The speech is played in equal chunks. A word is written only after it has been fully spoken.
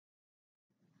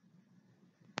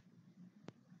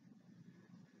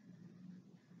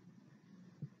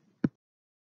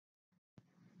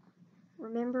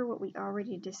remember what we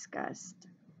already discussed.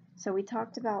 So we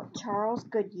talked about Charles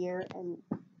Goodyear and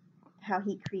how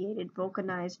he created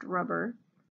vulcanized rubber.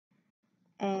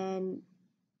 And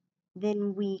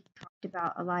then we talked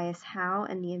about Elias Howe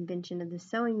and the invention of the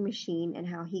sewing machine and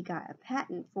how he got a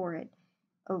patent for it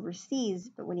overseas.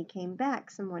 But when he came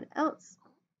back, someone else,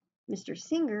 Mr.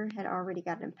 Singer, had already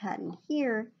gotten a patent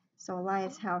here. So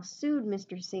Elias Howe sued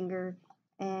Mr. Singer,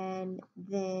 and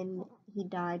then he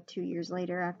died 2 years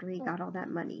later after he got all that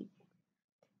money.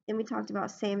 Then we talked about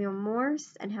Samuel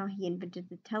Morse and how he invented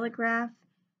the telegraph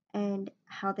and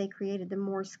how they created the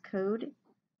Morse code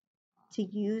to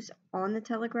use on the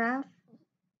telegraph.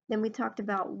 Then we talked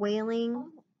about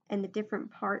whaling and the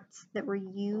different parts that were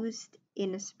used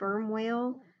in a sperm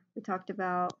whale. We talked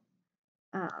about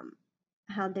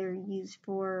how they're used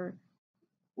for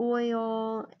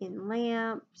oil in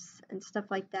lamps and stuff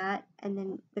like that, and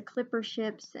then the clipper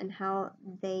ships and how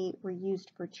they were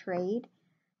used for trade,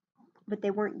 but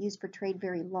they weren't used for trade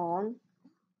very long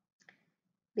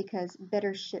because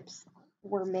better ships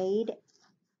were made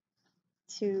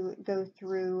to go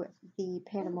through the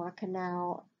Panama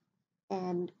Canal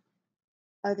and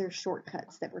other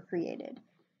shortcuts that were created.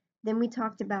 Then we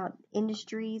talked about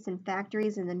industries and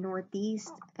factories in the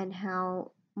Northeast and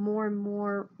how more and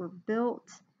more were built.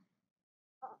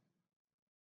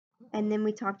 And then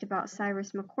we talked about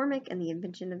Cyrus McCormick and the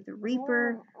invention of the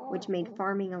reaper, which made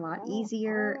farming a lot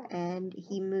easier, and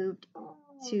he moved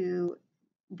to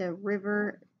the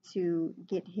river to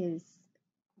get his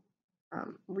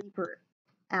reaper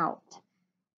out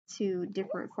to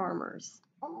different farmers.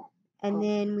 And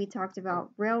then we talked about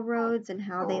railroads and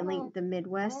how they linked the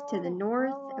Midwest to the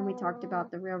North, and we talked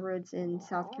about the railroads in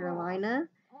South Carolina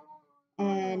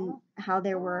and how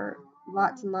there were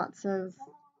lots and lots of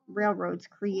railroads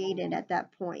created at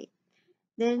that point.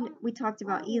 Then we talked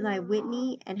about Eli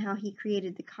Whitney and how he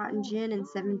created the cotton gin in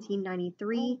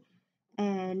 1793,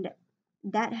 and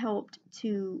that helped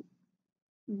to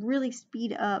really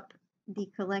speed up the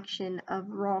collection of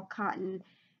raw cotton.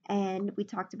 And we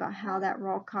talked about how that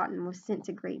raw cotton was sent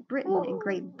to Great Britain, and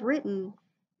Great Britain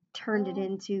turned it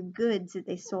into goods that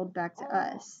they sold back to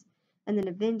us. And then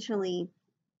eventually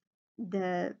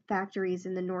the factories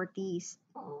in the Northeast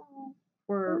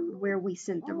were where we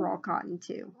sent the raw cotton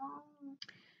to.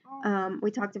 We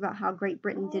talked about how Great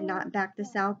Britain did not back the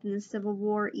South in the Civil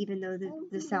War, even though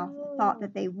the South thought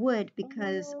that they would,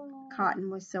 because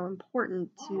cotton was so important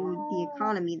to the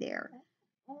economy there.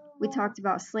 We talked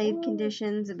about slave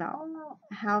conditions, about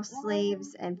house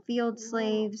slaves and field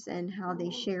slaves, and how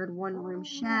they shared one-room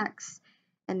shacks,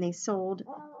 and they sold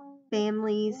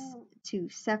families to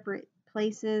separate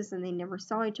places, and they never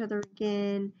saw each other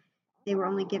again. They were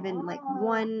only given like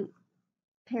one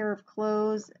pair of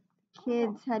clothes.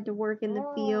 Kids had to work in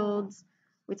the fields.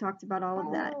 We talked about all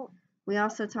of that. We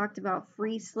also talked about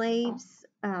free slaves,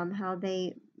 how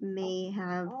they may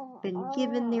have been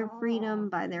given their freedom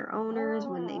by their owners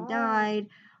when they died,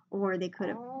 or they could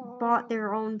have bought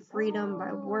their own freedom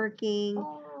by working,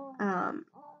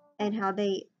 and how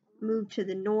they moved to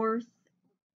the North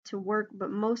to work, but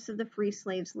most of the free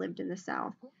slaves lived in the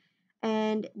South.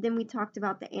 And then we talked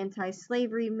about the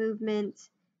anti-slavery movement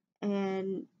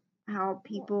and how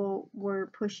people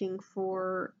were pushing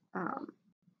for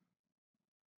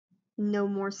no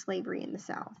more slavery in the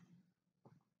South.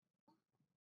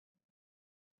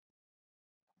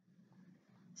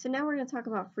 So now we're going to talk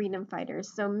about freedom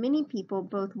fighters. So many people,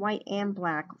 both white and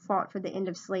black, fought for the end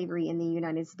of slavery in the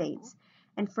United States.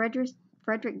 And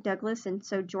Frederick Douglass and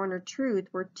Sojourner Truth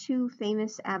were two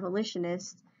famous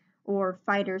abolitionists or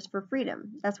fighters for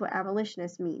freedom. That's what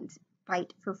abolitionist means,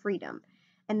 fight for freedom.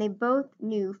 And they both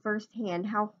knew firsthand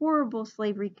how horrible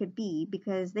slavery could be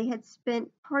because they had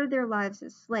spent part of their lives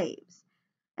as slaves.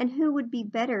 And who would be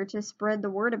better to spread the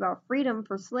word about freedom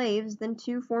for slaves than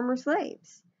two former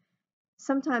slaves?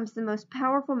 Sometimes the most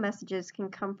powerful messages can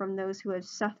come from those who have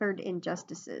suffered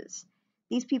injustices.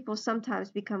 These people sometimes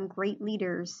become great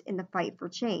leaders in the fight for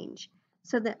change,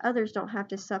 so that others don't have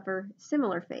to suffer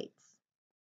similar fates.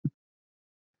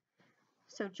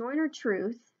 Sojourner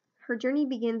Truth, her journey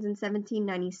begins in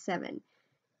 1797.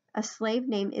 A slave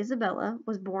named Isabella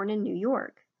was born in New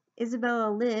York. Isabella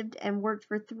lived and worked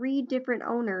for 3 different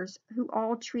owners who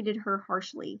all treated her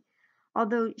harshly.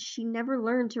 Although she never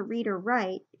learned to read or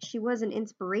write, she was an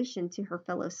inspiration to her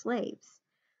fellow slaves.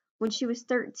 When she was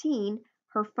 13,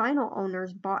 her final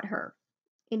owners bought her.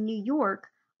 In New York,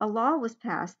 a law was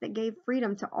passed that gave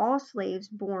freedom to all slaves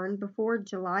born before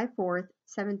July 4,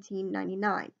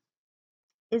 1799.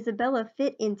 Isabella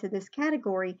fit into this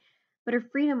category, but her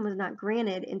freedom was not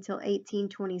granted until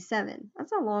 1827.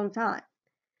 That's a long time.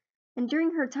 And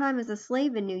during her time as a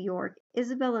slave in New York,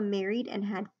 Isabella married and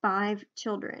had 5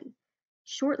 children.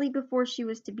 Shortly before she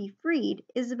was to be freed,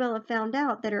 Isabella found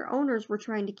out that her owners were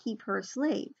trying to keep her a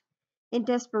slave. In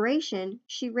desperation,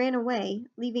 she ran away,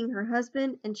 leaving her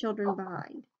husband and children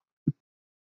behind.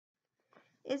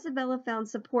 Isabella found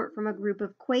support from a group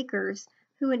of Quakers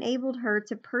who enabled her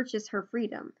to purchase her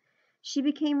freedom. She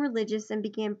became religious and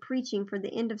began preaching for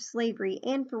the end of slavery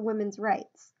and for women's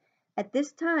rights. At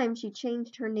this time, she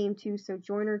changed her name to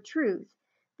Sojourner Truth.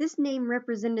 This name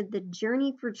represented the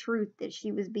journey for truth that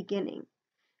she was beginning.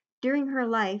 During her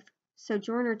life,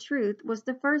 Sojourner Truth was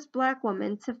the first black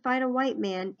woman to fight a white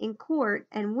man in court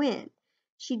and win.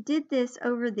 She did this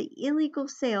over the illegal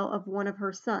sale of one of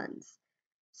her sons.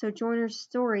 Sojourner's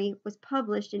story was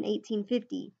published in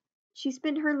 1850. She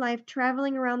spent her life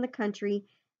traveling around the country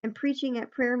and preaching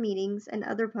at prayer meetings and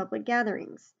other public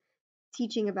gatherings,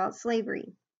 teaching about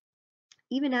slavery.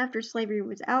 Even after slavery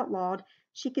was outlawed,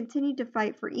 she continued to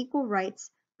fight for equal rights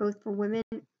both for women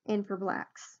and for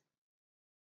blacks.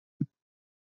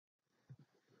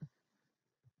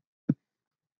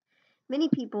 Many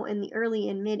people in the early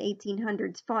and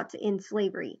mid-1800s fought to end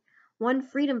slavery. One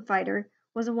freedom fighter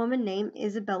was a woman named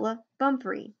Isabella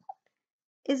Baumfree.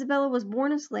 Isabella was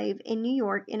born a slave in New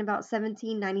York in about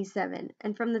 1797,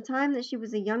 and from the time that she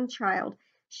was a young child,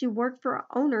 she worked for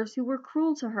owners who were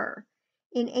cruel to her.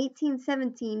 In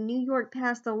 1817, New York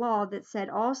passed a law that said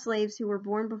all slaves who were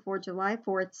born before July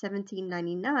 4,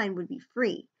 1799 would be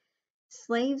free.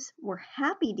 Slaves were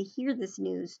happy to hear this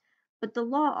news, but the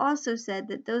law also said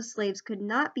that those slaves could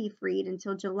not be freed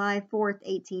until July 4,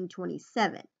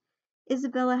 1827.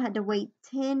 Isabella had to wait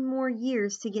 10 more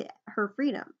years to get her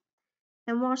freedom.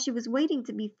 And while she was waiting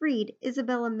to be freed,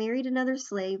 Isabella married another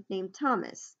slave named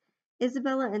Thomas.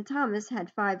 Isabella and Thomas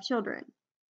had 5 children.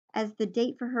 As the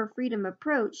date for her freedom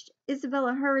approached,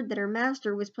 Isabella heard that her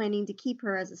master was planning to keep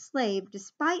her as a slave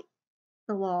despite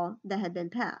the law that had been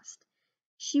passed.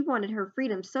 She wanted her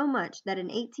freedom so much that in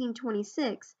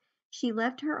 1826 she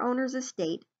left her owner's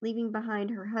estate, leaving behind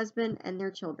her husband and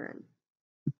their children.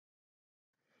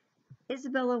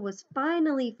 Isabella was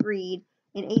finally freed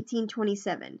in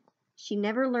 1827. She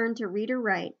never learned to read or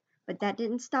write, but that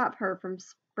didn't stop her from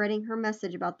spreading her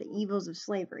message about the evils of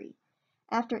slavery.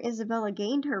 After Isabella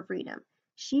gained her freedom,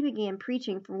 she began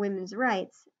preaching for women's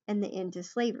rights and the end to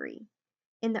slavery.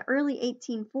 In the early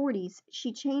 1840s,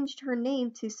 she changed her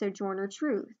name to Sojourner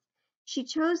Truth. She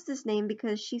chose this name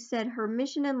because she said her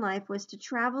mission in life was to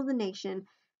travel the nation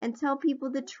and tell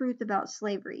people the truth about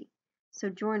slavery.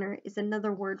 Sojourner is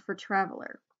another word for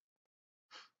traveler.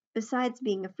 Besides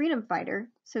being a freedom fighter,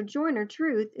 Sojourner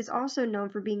Truth is also known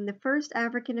for being the first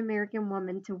African American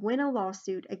woman to win a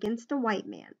lawsuit against a white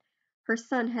man. Her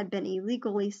son had been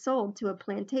illegally sold to a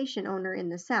plantation owner in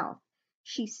the South.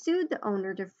 She sued the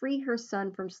owner to free her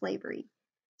son from slavery.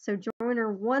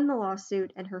 Sojourner won the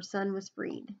lawsuit and her son was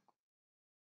freed.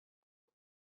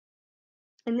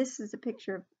 And this is a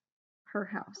picture of her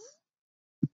house.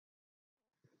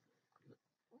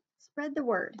 Spread the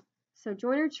word.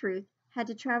 Sojourner Truth had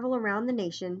to travel around the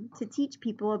nation to teach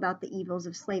people about the evils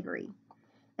of slavery.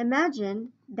 Imagine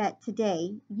that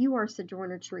today you are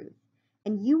Sojourner Truth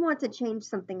and you want to change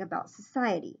something about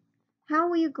society. How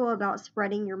will you go about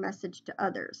spreading your message to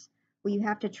others? Will you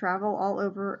have to travel all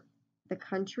over the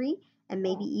country and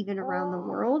maybe even around the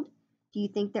world? Do you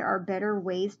think there are better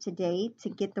ways today to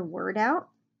get the word out?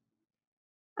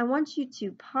 I want you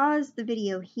to pause the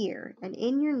video here and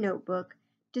in your notebook,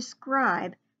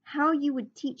 describe how you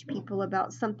would teach people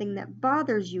about something that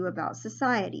bothers you about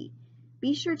society.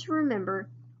 Be sure to remember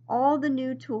all the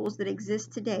new tools that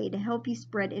exist today to help you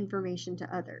spread information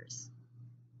to others.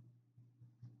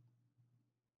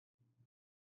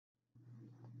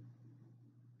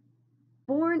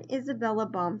 Born Isabella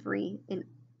Baumfree in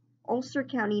Ulster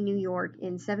County, New York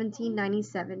in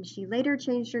 1797, she later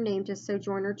changed her name to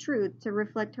Sojourner Truth to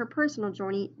reflect her personal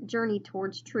journey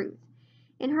towards truth.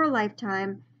 In her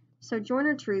lifetime,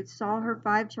 Sojourner Truth saw her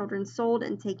 5 children sold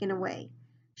and taken away.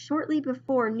 Shortly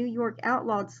before New York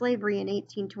outlawed slavery in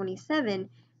 1827,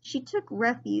 she took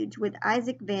refuge with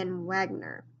Isaac Van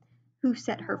Wagner, who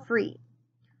set her free.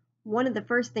 One of the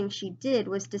first things she did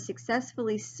was to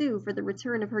successfully sue for the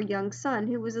return of her young son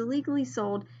who was illegally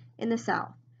sold in the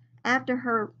South.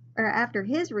 After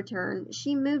his return,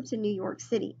 she moved to New York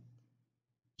City.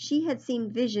 She had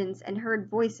seen visions and heard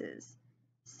voices.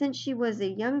 Since she was a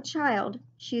young child,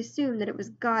 she assumed that it was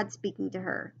God speaking to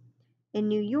her. In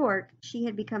New York, she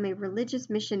had become a religious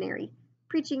missionary,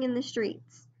 preaching in the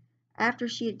streets. After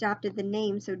she adopted the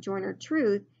name Sojourner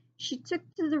Truth, she took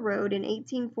to the road in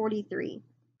 1843,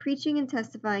 preaching and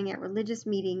testifying at religious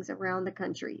meetings around the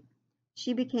country.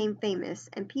 She became famous,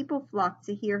 and people flocked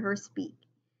to hear her speak.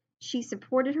 She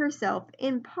supported herself,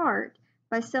 in part,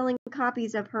 by selling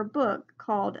copies of her book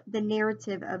called The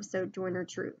Narrative of Sojourner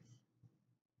Truth.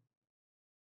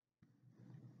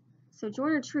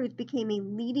 Sojourner Truth became a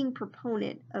leading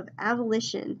proponent of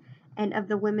abolition and of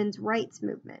the women's rights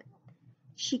movement.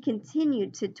 She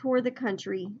continued to tour the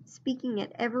country, speaking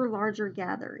at ever larger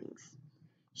gatherings.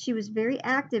 She was very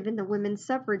active in the women's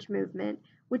suffrage movement,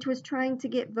 which was trying to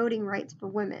get voting rights for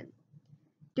women.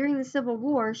 During the Civil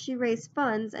War, she raised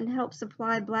funds and helped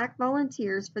supply black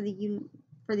volunteers for the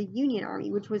Union Army,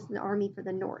 which was the Army for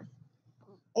the North.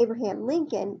 Abraham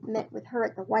Lincoln met with her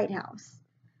at the White House.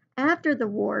 After the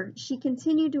war, she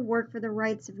continued to work for the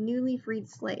rights of newly freed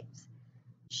slaves.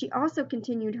 She also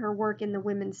continued her work in the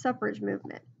women's suffrage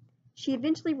movement. She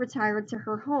eventually retired to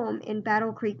her home in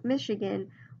Battle Creek, Michigan,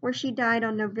 where she died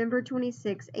on November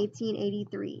 26,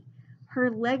 1883. Her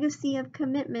legacy of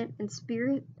commitment and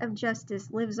spirit of justice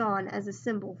lives on as a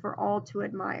symbol for all to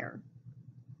admire.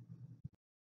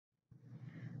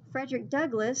 Frederick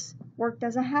Douglass worked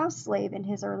as a house slave in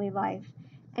his early life,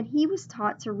 and he was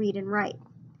taught to read and write.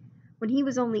 When he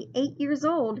was only 8 years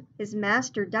old, his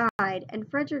master died and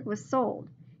Frederick was sold.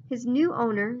 His new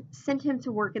owner sent him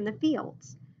to work in the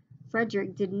fields.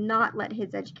 Frederick did not let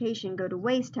his education go to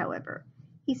waste, however.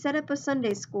 He set up a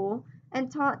Sunday school and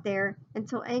taught there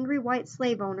until angry white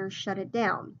slave owners shut it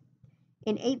down.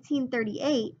 In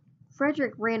 1838,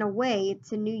 Frederick ran away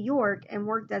to New York and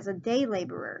worked as a day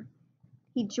laborer.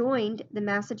 He joined the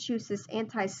Massachusetts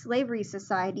Anti-Slavery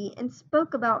Society and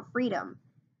spoke about freedom.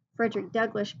 Frederick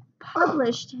Douglass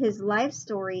published his life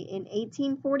story in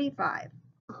 1845.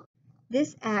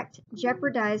 This act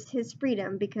jeopardized his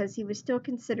freedom because he was still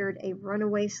considered a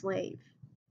runaway slave.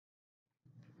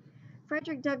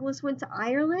 Frederick Douglass went to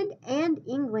Ireland and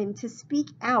England to speak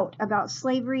out about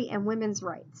slavery and women's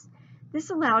rights. This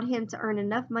allowed him to earn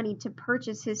enough money to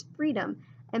purchase his freedom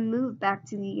and move back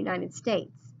to the United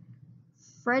States.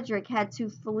 Frederick had to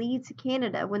flee to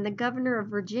Canada when the governor of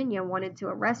Virginia wanted to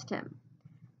arrest him.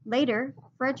 Later,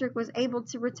 Frederick was able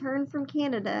to return from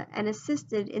Canada and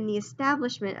assisted in the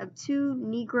establishment of 2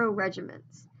 Negro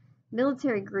regiments,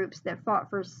 military groups that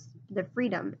fought for the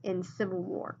freedom in Civil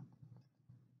War.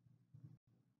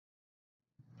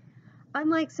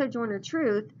 Unlike Sojourner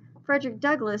Truth, Frederick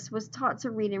Douglass was taught to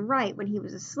read and write when he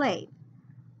was a slave.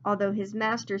 Although his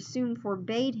master soon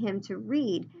forbade him to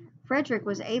read, Frederick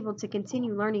was able to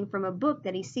continue learning from a book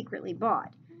that he secretly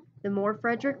bought. The more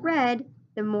Frederick read,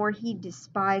 the more he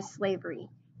despised slavery.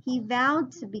 He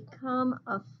vowed to become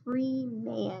a free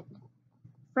man.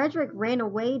 Frederick ran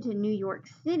away to New York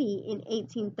City in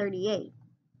 1838.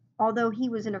 Although he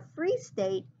was in a free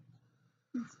state,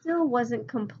 he still wasn't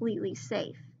completely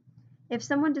safe. If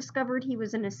someone discovered he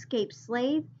was an escaped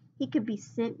slave, he could be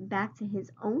sent back to his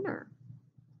owner.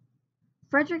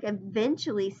 Frederick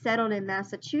eventually settled in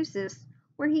Massachusetts,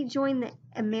 where he joined the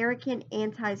American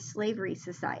Anti-Slavery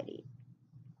Society.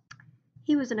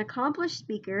 He was an accomplished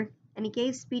speaker, and he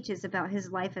gave speeches about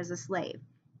his life as a slave.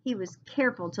 He was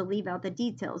careful to leave out the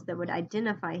details that would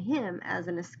identify him as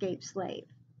an escaped slave.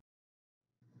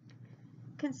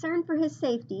 Concerned for his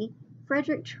safety,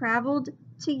 Frederick traveled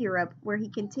to Europe, where he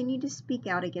continued to speak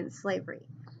out against slavery.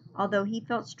 Although he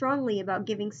felt strongly about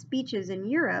giving speeches in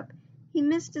Europe, he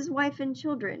missed his wife and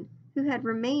children, who had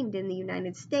remained in the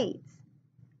United States.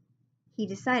 He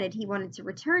decided he wanted to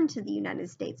return to the United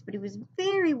States, but he was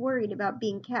very worried about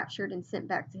being captured and sent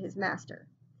back to his master.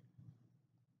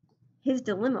 His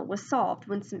dilemma was solved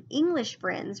when some English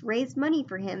friends raised money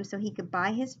for him so he could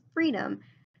buy his freedom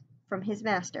from his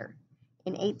master.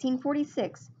 In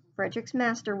 1846, Frederick's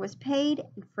master was paid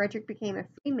and Frederick became a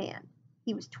free man.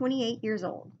 He was 28 years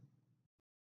old.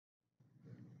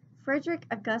 Frederick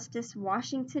Augustus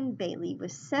Washington Bailey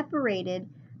was separated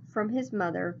from his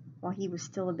mother while he was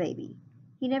still a baby.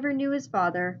 He never knew his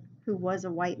father, who was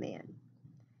a white man.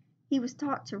 He was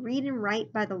taught to read and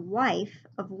write by the wife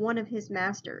of one of his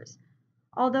masters,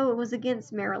 although it was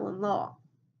against Maryland law.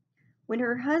 When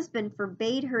her husband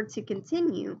forbade her to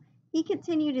continue, he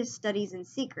continued his studies in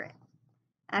secret.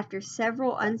 After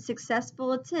several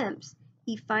unsuccessful attempts,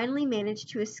 he finally managed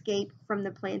to escape from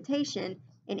the plantation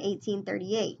in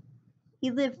 1838.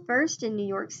 He lived first in New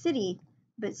York City,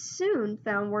 but soon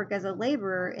found work as a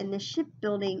laborer in the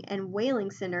shipbuilding and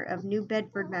whaling center of New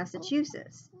Bedford,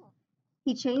 Massachusetts.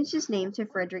 He changed his name to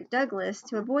Frederick Douglass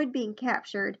to avoid being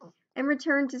captured and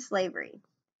returned to slavery.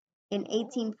 In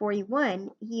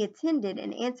 1841, he attended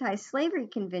an anti-slavery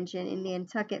convention in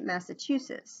Nantucket,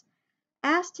 Massachusetts.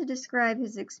 Asked to describe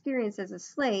his experience as a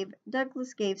slave,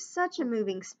 Douglass gave such a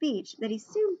moving speech that he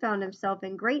soon found himself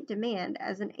in great demand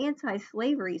as an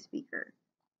anti-slavery speaker.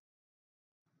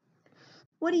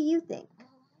 What do you think?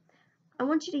 I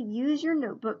want you to use your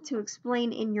notebook to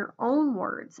explain in your own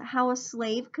words how a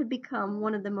slave could become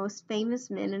one of the most famous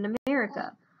men in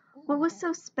America. What was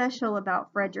so special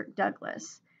about Frederick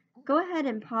Douglass? Go ahead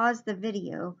and pause the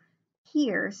video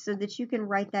here so that you can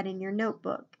write that in your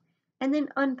notebook, and then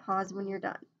unpause when you're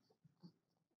done.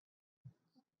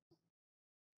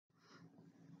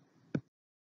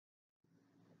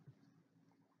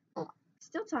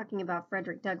 Still talking about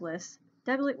Frederick Douglass,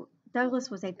 Douglass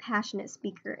was a passionate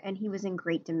speaker and he was in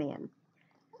great demand.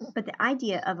 But the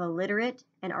idea of a literate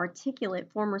and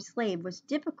articulate former slave was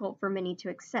difficult for many to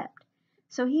accept,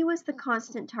 so he was the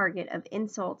constant target of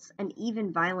insults and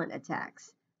even violent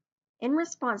attacks. In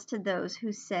response to those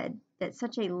who said that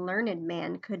such a learned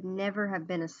man could never have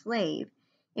been a slave,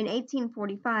 in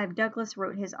 1845 Douglass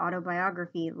wrote his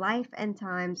autobiography, Life and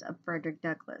Times of Frederick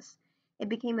Douglass. It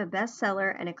became a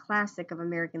bestseller and a classic of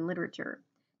American literature.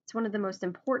 It's one of the most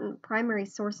important primary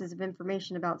sources of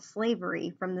information about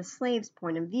slavery from the slave's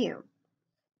point of view.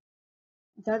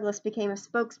 Douglass became a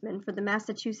spokesman for the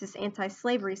Massachusetts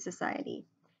Anti-Slavery Society.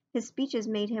 His speeches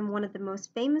made him one of the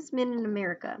most famous men in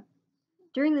America.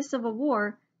 During the Civil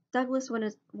War, Douglass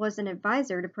was an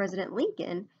advisor to President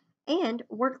Lincoln and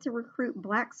worked to recruit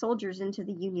black soldiers into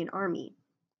the Union Army.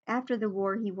 After the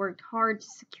war, he worked hard to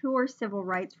secure civil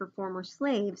rights for former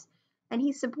slaves, and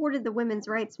he supported the women's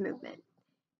rights movement.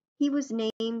 He was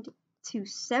named to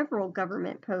several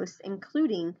government posts,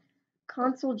 including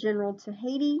Consul General to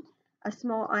Haiti, a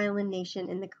small island nation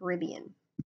in the Caribbean.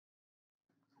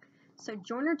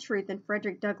 Sojourner Truth and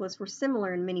Frederick Douglass were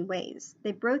similar in many ways.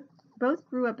 They both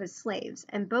grew up as slaves,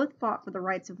 and both fought for the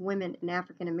rights of women and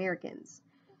African Americans.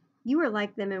 You are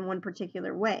like them in one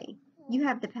particular way. You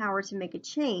have the power to make a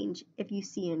change if you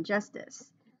see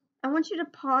injustice. I want you to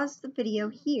pause the video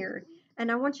here,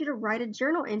 and I want you to write a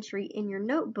journal entry in your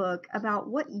notebook about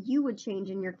what you would change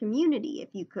in your community if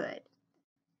you could.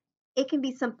 It can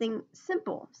be something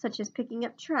simple, such as picking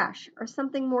up trash, or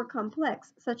something more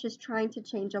complex, such as trying to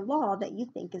change a law that you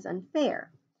think is unfair.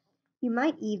 You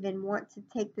might even want to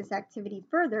take this activity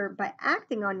further by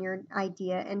acting on your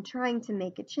idea and trying to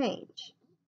make a change.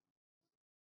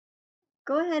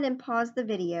 Go ahead and pause the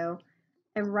video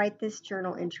and write this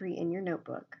journal entry in your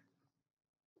notebook.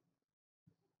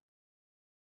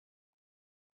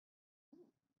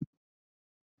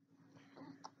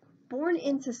 Born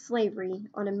into slavery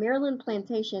on a Maryland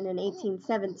plantation in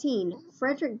 1817,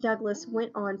 Frederick Douglass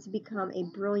went on to become a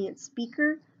brilliant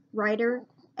speaker, writer,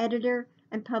 editor,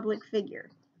 and public figure.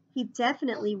 He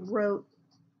defiantly wrote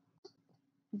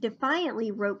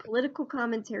political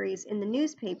commentaries in the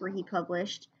newspaper he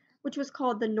published, which was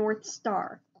called the North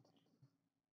Star,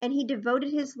 and he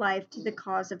devoted his life to the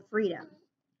cause of freedom.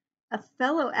 A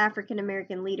fellow African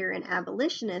American leader and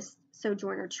abolitionist,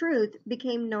 Sojourner Truth,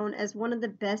 became known as one of the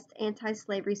best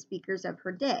anti-slavery speakers of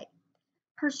her day.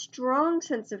 Her strong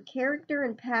sense of character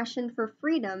and passion for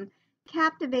freedom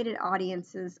captivated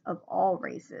audiences of all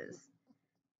races.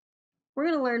 We're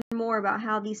going to learn more about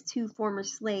how these two former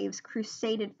slaves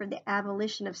crusaded for the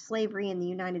abolition of slavery in the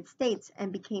United States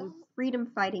and became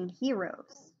freedom-fighting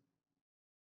heroes.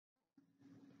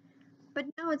 But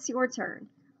now it's your turn.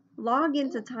 Log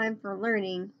into Time for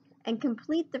Learning and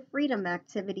complete the freedom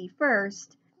activity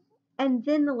first, and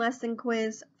then the lesson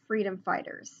quiz, Freedom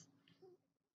Fighters.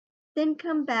 Then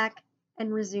come back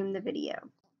and resume the video.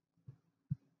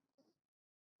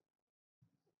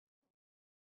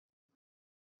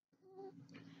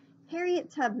 Harriet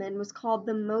Tubman was called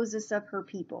the Moses of her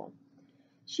people.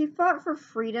 She fought for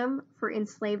freedom for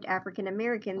enslaved African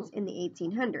Americans in the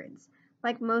 1800s.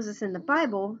 Like Moses in the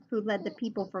Bible, who led the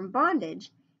people from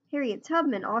bondage, Harriet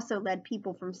Tubman also led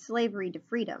people from slavery to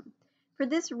freedom. For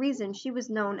this reason, she was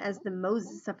known as the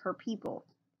Moses of her people.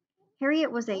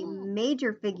 Harriet was a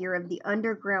major figure of the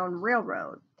Underground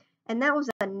Railroad, and that was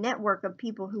a network of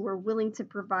people who were willing to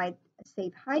provide a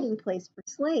safe hiding place for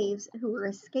slaves who were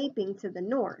escaping to the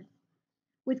north.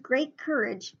 With great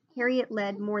courage, Harriet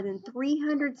led more than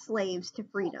 300 slaves to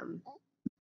freedom.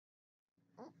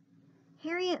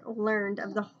 Harriet learned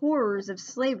of the horrors of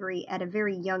slavery at a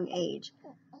very young age.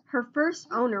 Her first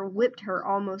owner whipped her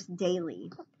almost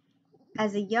daily.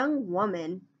 As a young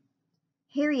woman,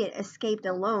 Harriet escaped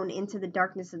alone into the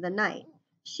darkness of the night.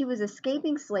 She was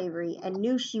escaping slavery and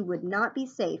knew she would not be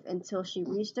safe until she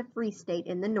reached a free state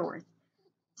in the north.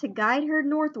 To guide her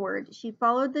northward, she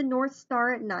followed the North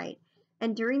Star at night,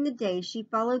 and during the day she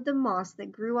followed the moss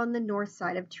that grew on the north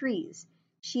side of trees.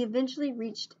 She eventually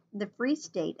reached the free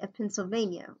state of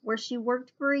Pennsylvania, where she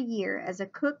worked for a year as a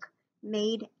cook,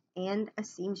 maid, and a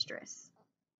seamstress.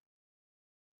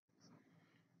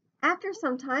 After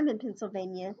some time in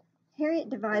Pennsylvania, Harriet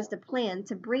devised a plan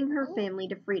to bring her family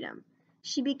to freedom.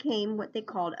 She became what they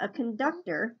called a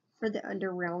conductor for the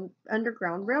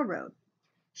Underground Railroad.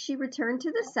 She returned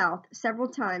to the South several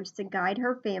times to guide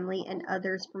her family and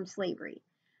others from slavery.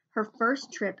 Her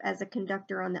first trip as a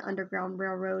conductor on the Underground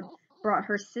Railroad brought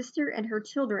her sister and her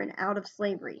children out of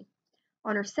slavery.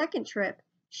 On her second trip,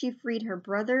 she freed her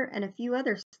brother and a few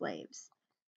other slaves.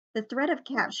 The threat of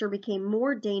capture became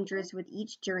more dangerous with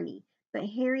each journey, but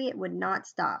Harriet would not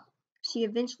stop. She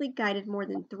eventually guided more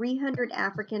than 300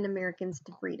 African Americans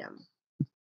to freedom.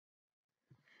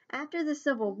 After the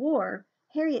Civil War,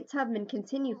 Harriet Tubman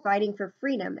continued fighting for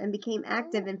freedom and became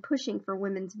active in pushing for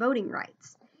women's voting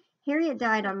rights. Harriet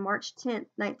died on March 10,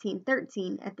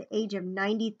 1913, at the age of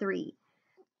 93.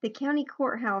 The county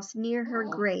courthouse near her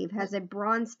grave has a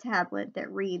bronze tablet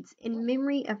that reads, "In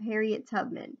memory of Harriet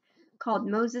Tubman, called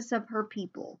Moses of her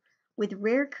people. With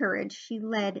rare courage, she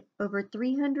led over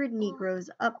 300 Negroes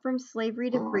up from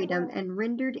slavery to freedom and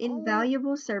rendered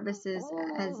invaluable services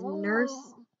as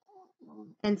nurse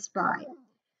and spy.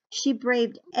 She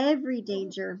braved every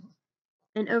danger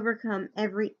and overcome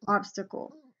every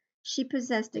obstacle. She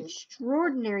possessed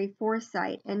extraordinary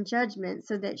foresight and judgment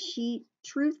so that she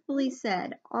truthfully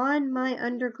said, 'On my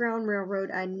Underground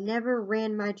Railroad, I never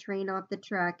ran my train off the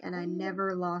track and I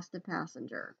never lost a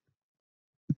passenger.'"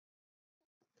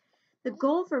 The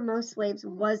goal for most slaves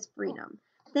was freedom.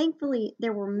 Thankfully,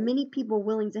 there were many people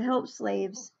willing to help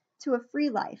slaves to a free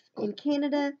life in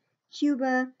Canada,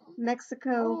 Cuba,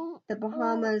 Mexico, the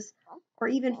Bahamas, or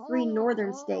even free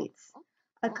northern states.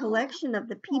 A collection of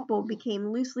the people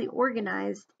became loosely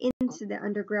organized into the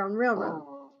Underground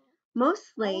Railroad.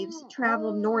 Most slaves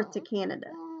traveled north to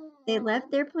Canada. They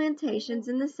left their plantations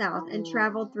in the south and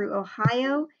traveled through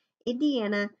Ohio,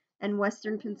 Indiana, and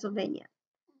western Pennsylvania.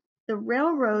 The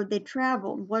railroad they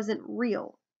traveled wasn't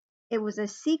real. It was a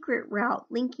secret route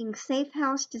linking safe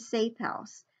house to safe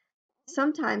house.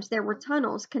 Sometimes there were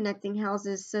tunnels connecting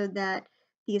houses so that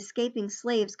the escaping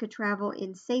slaves could travel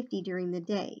in safety during the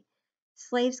day.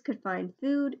 Slaves could find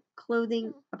food,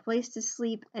 clothing, a place to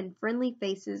sleep, and friendly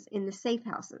faces in the safe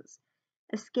houses.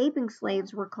 Escaping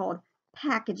slaves were called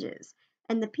packages,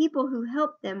 and the people who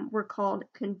helped them were called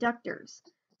conductors.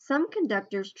 Some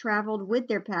conductors traveled with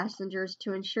their passengers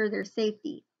to ensure their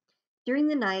safety. During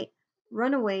the night,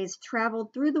 runaways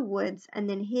traveled through the woods and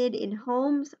then hid in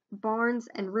homes, barns,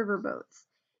 and riverboats.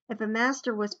 If a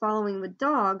master was following with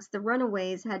dogs, the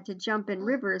runaways had to jump in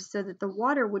rivers so that the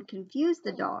water would confuse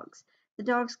the dogs. The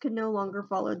dogs could no longer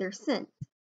follow their scent.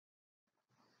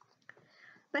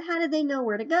 But how did they know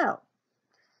where to go?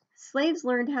 Slaves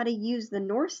learned how to use the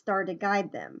North Star to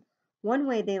guide them. One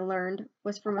way they learned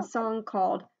was from a song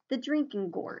called "The Drinking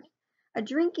Gourd." A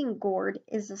drinking gourd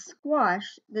is a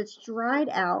squash that's dried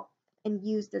out and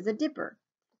used as a dipper.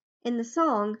 In the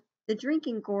song, the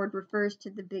drinking gourd refers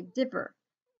to the Big Dipper.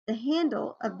 The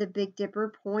handle of the Big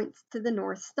Dipper points to the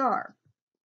North Star.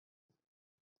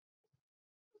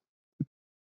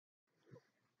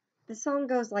 The song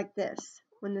goes like this: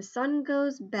 "When the sun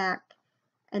goes back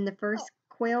and the first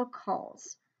quail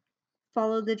calls,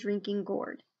 follow the drinking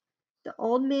gourd. The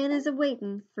old man is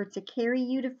a-waitin' for to carry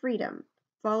you to freedom.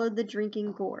 Follow the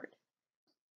drinking gourd."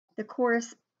 The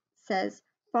chorus says,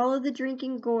 "Follow the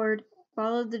drinking gourd,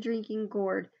 follow the drinking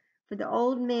gourd, for the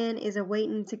old man is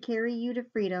a-waitin' to carry you to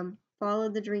freedom. Follow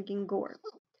the drinking gourd.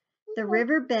 The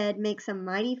river bed makes a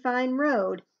mighty fine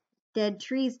road, dead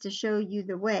trees to show you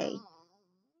the way,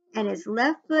 and his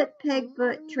left foot, peg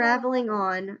foot, traveling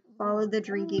on, follow the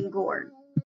drinking gourd.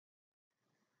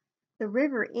 The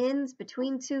river ends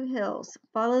between two hills,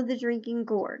 follow the drinking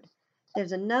gourd.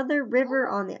 There's another river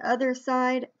on the other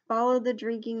side, follow the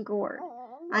drinking gourd.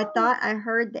 I thought I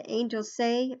heard the angels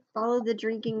say, follow the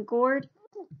drinking gourd.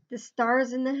 The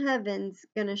stars in the heavens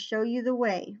gonna show you the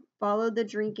way, follow the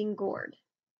drinking gourd."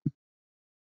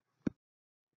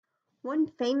 One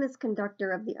famous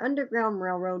conductor of the Underground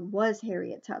Railroad was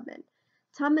Harriet Tubman.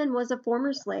 Tubman was a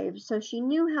former slave, so she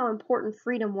knew how important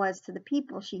freedom was to the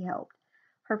people she helped.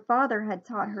 Her father had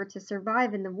taught her to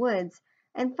survive in the woods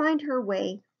and find her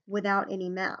way without any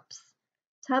maps.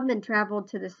 Tubman traveled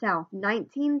to the South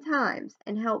 19 times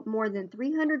and helped more than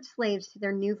 300 slaves to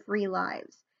their new free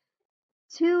lives.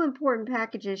 Two important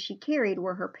packages she carried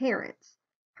were her parents.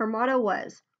 Her motto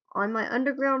was, "On my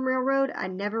Underground Railroad, I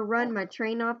never run my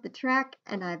train off the track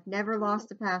and I've never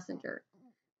lost a passenger."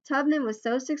 Tubman was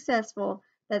so successful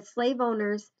that slave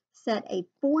owners set a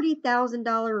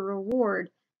 $40,000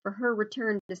 reward for her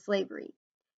return to slavery.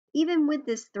 Even with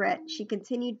this threat, she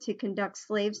continued to conduct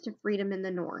slaves to freedom in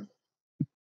the North.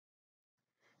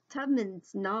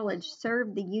 Tubman's knowledge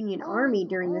served the Union Army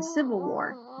during the Civil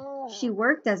War. She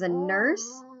worked as a nurse,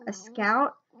 a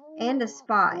scout, and a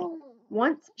spy.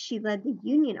 Once she led the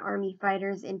Union Army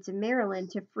fighters into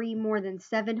Maryland to free more than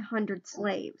 700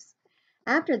 slaves.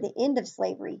 After the end of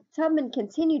slavery, Tubman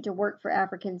continued to work for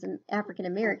African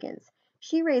Americans.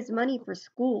 She raised money for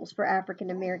schools for African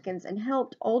Americans and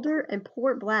helped older and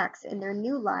poor blacks in their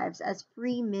new lives as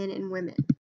free men and women.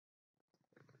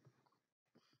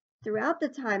 Throughout the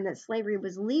time that slavery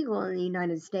was legal in the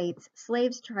United States,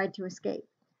 slaves tried to escape.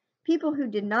 People who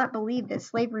did not believe that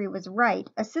slavery was right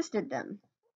assisted them.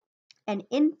 An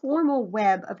informal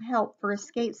web of help for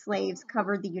escaped slaves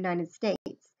covered the United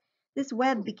States. This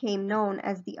web became known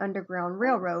as the Underground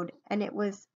Railroad, and it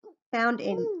was found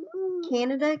in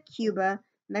Canada, Cuba,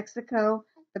 Mexico,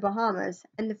 the Bahamas,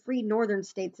 and the free northern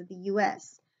states of the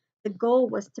U.S. The goal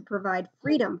was to provide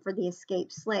freedom for the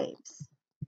escaped slaves.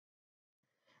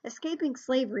 Escaping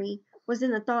slavery was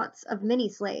in the thoughts of many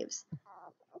slaves.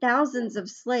 Thousands of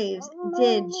slaves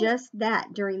did just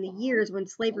that during the years when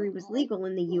slavery was legal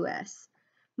in the U.S.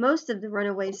 Most of the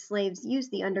runaway slaves used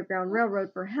the Underground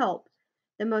Railroad for help.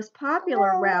 The most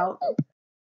popular route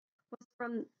was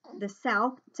from the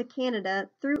South to Canada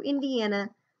through Indiana,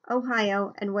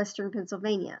 Ohio, and western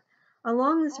Pennsylvania.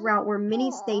 Along this route were many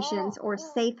stations or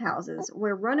safe houses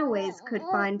where runaways could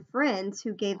find friends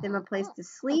who gave them a place to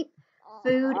sleep,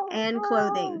 food, and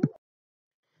clothing.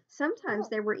 Sometimes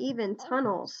there were even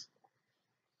tunnels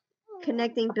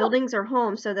connecting buildings or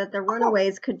homes so that the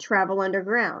runaways could travel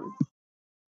underground.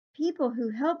 People who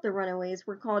helped the runaways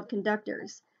were called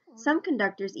conductors. Some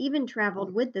conductors even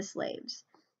traveled with the slaves.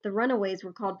 The runaways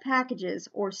were called packages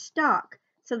or stock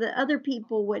so that other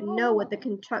people wouldn't know what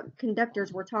the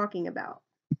conductors were talking about.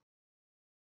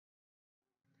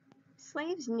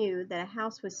 Slaves knew that a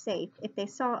house was safe if they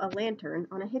saw a lantern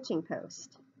on a hitching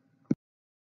post.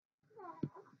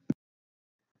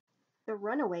 The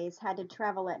runaways had to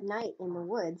travel at night in the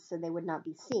woods so they would not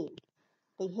be seen.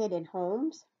 They hid in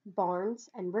homes, barns,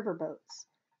 and riverboats.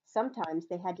 Sometimes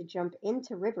they had to jump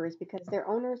into rivers because their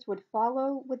owners would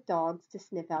follow with dogs to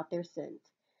sniff out their scent.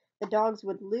 The dogs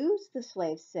would lose the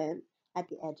slave's scent at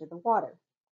the edge of the water.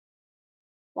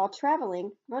 While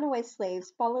traveling, runaway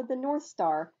slaves followed the North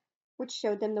Star, which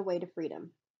showed them the way to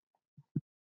freedom.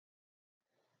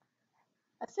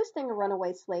 Assisting a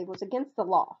runaway slave was against the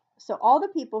law, so all the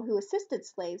people who assisted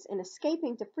slaves in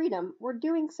escaping to freedom were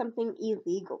doing something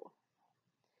illegal.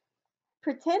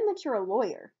 Pretend that you're a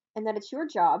lawyer and that it's your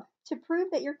job to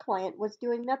prove that your client was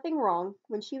doing nothing wrong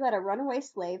when she let a runaway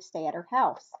slave stay at her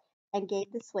house and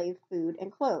gave the slave food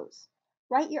and clothes.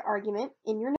 Write your argument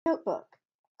in your notebook.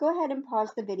 Go ahead and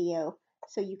pause the video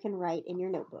so you can write in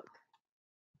your notebook.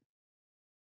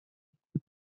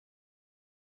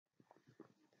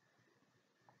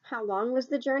 How long was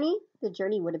the journey? The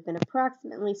journey would have been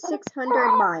approximately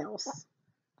 600 miles.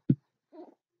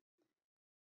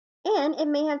 And it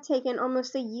may have taken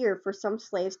almost a year for some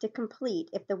slaves to complete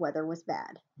if the weather was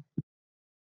bad.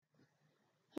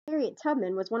 Harriet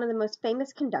Tubman was one of the most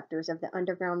famous conductors of the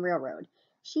Underground Railroad.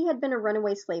 She had been a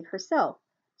runaway slave herself,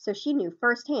 so she knew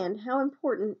firsthand how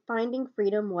important finding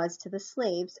freedom was to the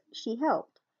slaves she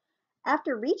helped.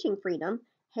 After reaching freedom,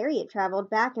 Harriet traveled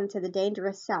back into the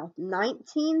dangerous South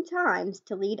 19 times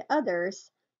to lead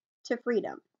others to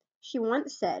freedom. She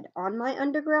once said, "On my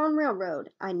Underground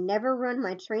Railroad, I never run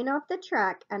my train off the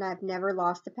track and I've never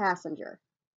lost a passenger."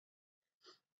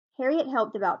 Harriet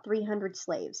helped about 300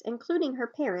 slaves, including her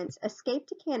parents, escape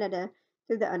to Canada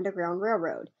through the Underground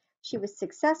Railroad. She was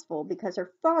successful because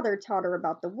her father taught her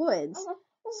about the woods,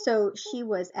 so she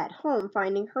was at home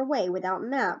finding her way without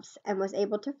maps and was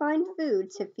able to find food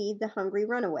to feed the hungry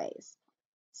runaways.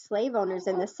 Slave owners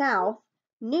in the South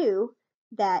knew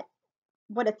that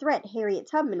what a threat Harriet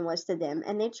Tubman was to them,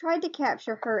 and they tried to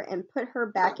capture her and put her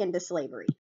back into slavery.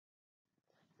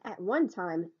 At one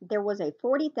time, there was a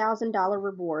 $40,000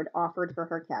 reward offered for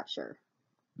her capture.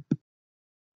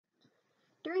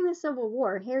 During the Civil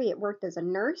War, Harriet worked as a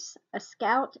nurse, a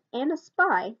scout, and a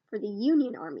spy for the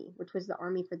Union Army, which was the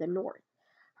Army for the North.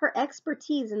 Her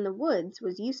expertise in the woods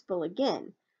was useful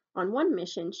again. On one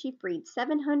mission, she freed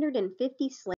 750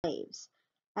 slaves.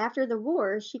 After the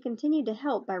war, she continued to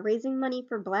help by raising money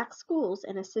for black schools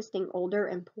and assisting older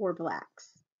and poor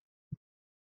blacks.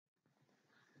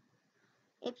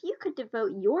 If you could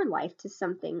devote your life to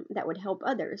something that would help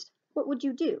others, what would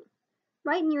you do?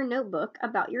 Write in your notebook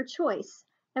about your choice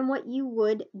and what you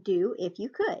would do if you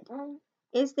could.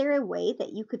 Is there a way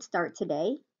that you could start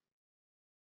today?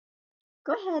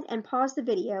 Go ahead and pause the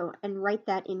video and write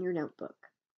that in your notebook.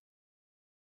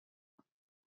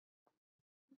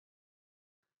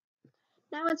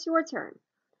 Now it's your turn.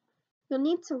 You'll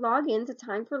need to log in to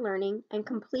Time for Learning and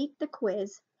complete the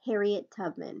quiz, Harriet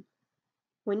Tubman.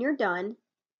 When you're done,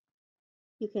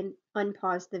 you can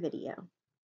unpause the video.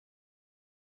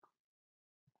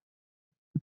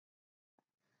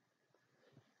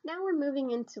 Now we're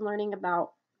moving into learning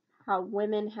about how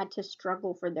women had to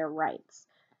struggle for their rights.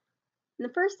 And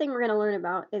the first thing we're going to learn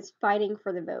about is fighting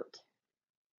for the vote.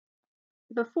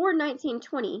 Before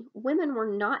 1920, women were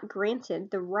not granted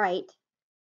the right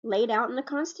laid out in the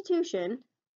Constitution,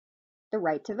 the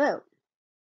right to vote.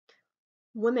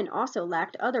 Women also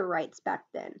lacked other rights back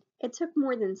then. It took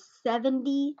more than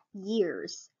 70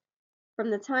 years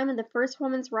from the time of the first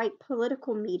women's right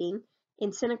political meeting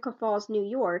in Seneca Falls, New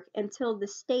York, until the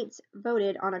states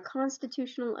voted on a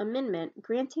constitutional amendment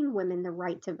granting women the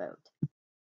right to vote.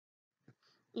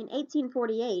 In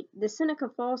 1848, the Seneca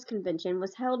Falls Convention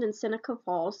was held in Seneca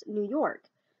Falls, New York.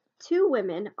 Two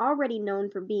women, already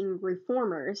known for being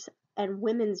reformers and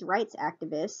women's rights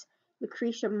activists,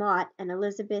 Lucretia Mott and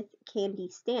Elizabeth Cady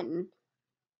Stanton,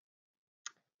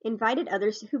 invited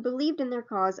others who believed in their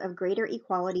cause of greater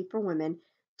equality for women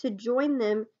to join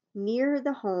them near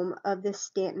the home of the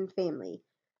Stanton family.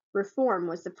 Reform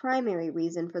was the primary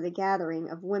reason for the gathering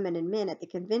of women and men at the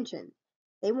convention.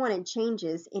 They wanted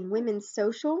changes in women's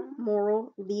social,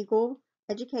 moral, legal,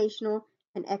 educational,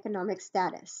 and economic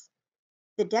status.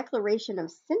 The Declaration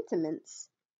of Sentiments,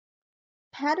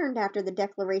 patterned after the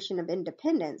Declaration of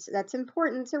Independence, that's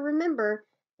important to remember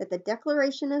that the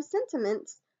Declaration of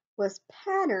Sentiments was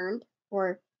patterned,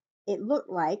 or it looked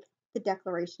like, the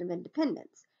Declaration of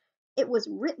Independence. It was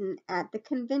written at the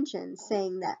convention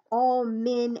saying that all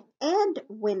men and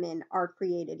women are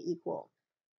created equal.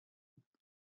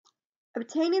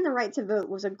 Obtaining the right to vote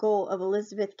was a goal of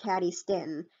Elizabeth Cady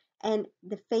Stanton and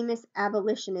the famous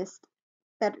abolitionist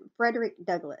Frederick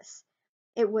Douglass.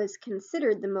 It was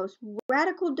considered the most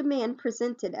radical demand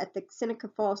presented at the Seneca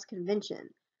Falls Convention.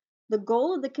 The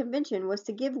goal of the convention was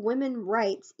to give women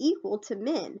rights equal to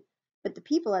men, but the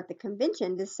people at the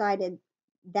convention decided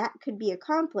that could be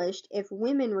accomplished if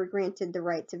women were granted the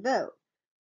right to vote.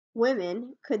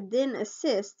 Women could then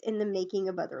assist in the making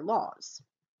of other laws.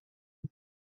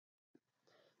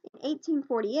 In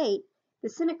 1848, the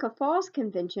Seneca Falls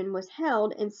Convention was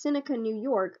held in Seneca, New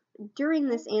York during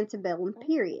this antebellum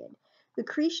period.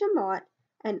 Lucretia Mott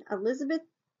and Elizabeth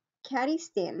Cady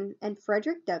Stanton and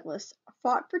Frederick Douglass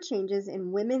fought for changes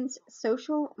in women's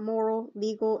social, moral,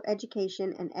 legal,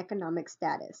 education, and economic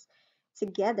status.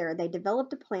 Together, they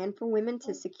developed a plan for women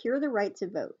to secure the right to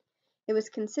vote. It was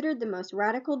considered the most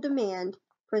radical demand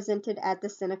presented at the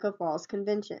Seneca Falls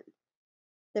Convention.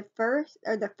 The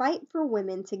fight for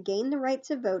women to gain the right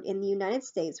to vote in the United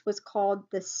States was called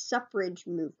the suffrage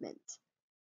movement.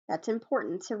 That's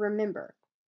important to remember.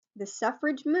 The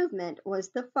suffrage movement was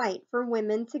the fight for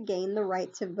women to gain the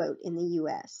right to vote in the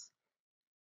U.S.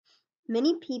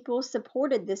 Many people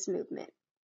supported this movement,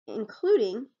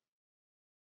 including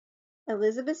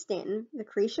Elizabeth Stanton,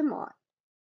 Lucretia Mott,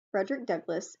 Frederick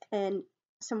Douglass, and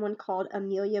someone called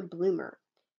Amelia Bloomer.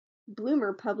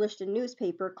 Bloomer published a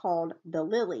newspaper called The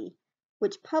Lily,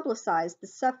 which publicized the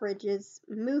suffragist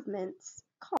movement's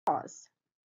cause.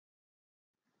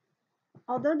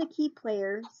 Although the key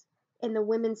players in the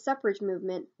women's suffrage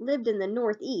movement lived in the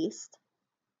Northeast,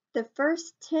 the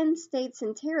first 10 states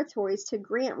and territories to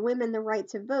grant women the right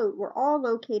to vote were all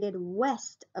located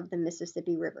west of the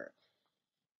Mississippi River.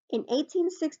 In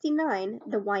 1869,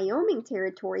 the Wyoming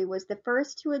Territory was the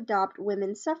first to adopt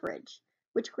women's suffrage,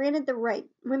 which granted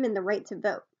women the right to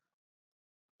vote.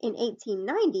 In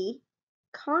 1890,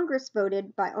 Congress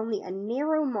voted by only a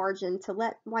narrow margin to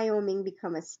let Wyoming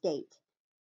become a state.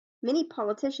 Many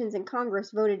politicians in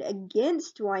Congress voted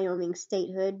against Wyoming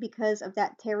statehood because of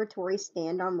that territory's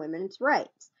stand on women's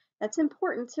rights. That's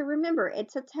important to remember.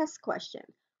 It's a test question.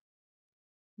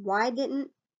 Why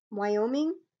didn't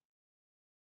Wyoming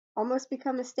almost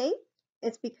become a state?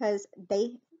 It's because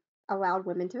they allowed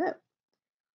women to vote.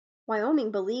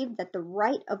 Wyoming believed that the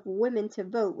right of women to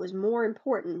vote was more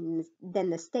important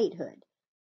than the statehood.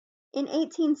 In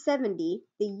 1870,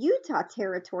 the Utah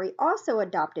Territory also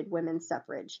adopted women's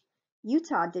suffrage.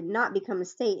 Utah did not become a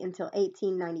state until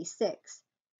 1896.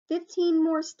 15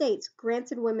 more states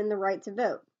granted women the right to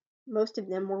vote. Most of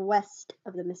them were west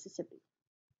of the Mississippi.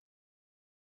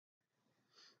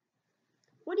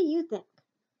 What do you think?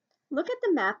 Look at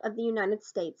the map of the United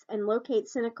States and locate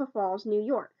Seneca Falls, New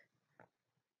York.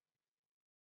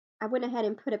 I went ahead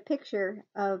and put a picture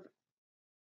of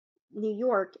New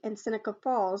York and Seneca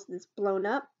Falls that's blown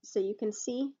up so you can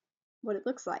see what it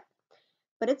looks like.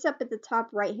 But it's up at the top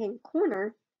right-hand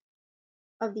corner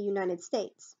of the United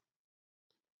States.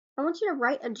 I want you to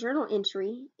write a journal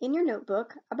entry in your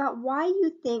notebook about why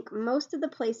you think most of the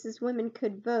places women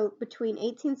could vote between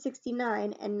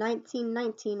 1869 and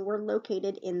 1919 were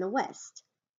located in the West.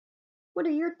 What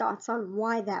are your thoughts on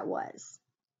why that was?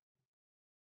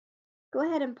 Go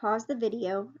ahead and pause the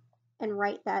video and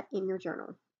write that in your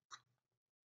journal.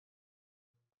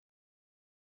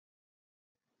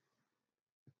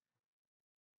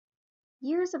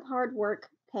 Years of hard work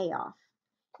pay off.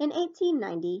 In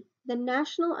 1890, the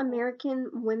National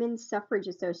American Women's Suffrage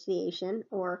Association,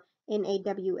 or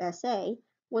NAWSA,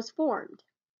 was formed.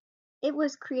 It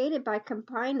was created by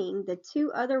combining the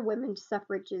two other women's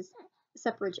suffrage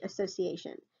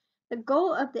associations. The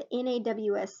goal of the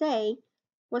NAWSA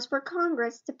was for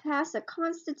Congress to pass a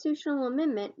constitutional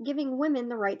amendment giving women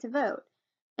the right to vote,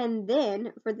 and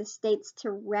then for the states to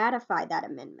ratify that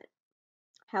amendment.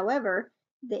 However,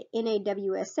 the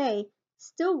NAWSA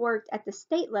still worked at the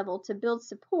state level to build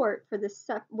support for the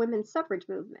women's suffrage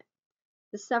movement.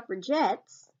 The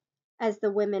suffragettes, as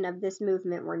the women of this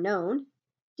movement were known,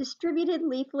 distributed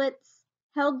leaflets,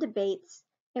 held debates,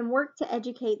 and worked to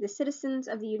educate the citizens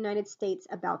of the United States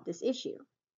about this issue.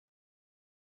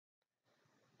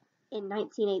 In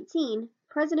 1918,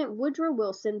 President Woodrow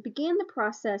Wilson began the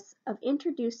process of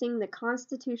introducing the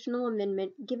constitutional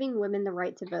amendment giving women the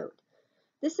right to vote.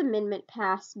 This amendment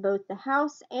passed both the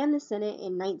House and the Senate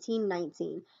in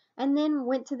 1919 and then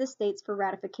went to the states for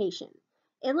ratification.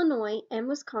 Illinois and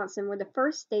Wisconsin were the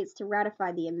first states to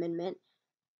ratify the amendment,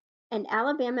 and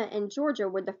Alabama and Georgia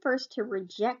were the first to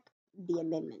reject the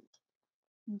amendment.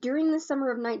 During the summer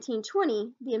of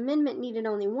 1920, the amendment needed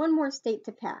only one more state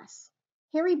to pass.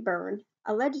 Harry Byrne,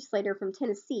 a legislator from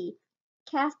Tennessee,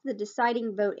 cast the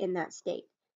deciding vote in that state.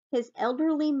 His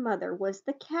elderly mother was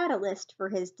the catalyst for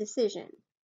his decision.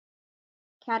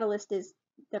 Catalyst is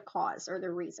the cause or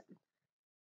the reason.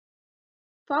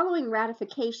 Following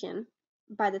ratification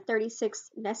by the 36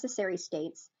 necessary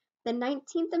states, the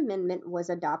 19th Amendment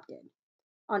was adopted.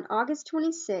 On August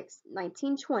 26,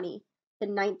 1920, the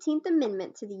 19th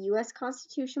Amendment to the U.S.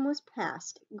 Constitution was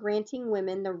passed, granting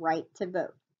women the right to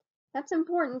vote. That's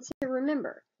important to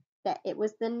remember, that it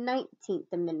was the 19th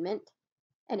Amendment,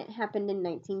 and it happened in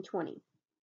 1920.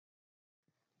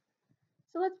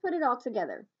 So let's put it all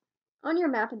together. On your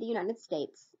map of the United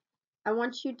States, I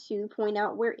want you to point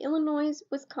out where Illinois,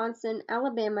 Wisconsin,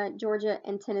 Alabama, Georgia,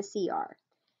 and Tennessee are.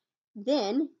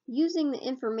 Then, using the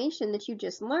information that you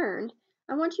just learned,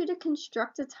 I want you to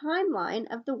construct a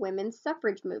timeline of the women's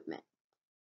suffrage movement.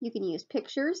 You can use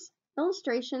pictures,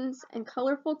 illustrations, and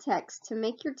colorful text to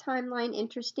make your timeline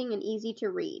interesting and easy to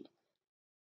read.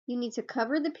 You need to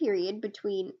cover the period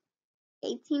between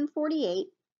 1848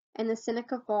 and the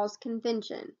Seneca Falls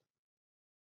Convention.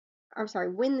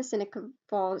 When the Seneca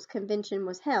Falls Convention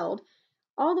was held,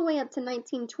 all the way up to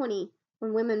 1920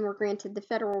 when women were granted the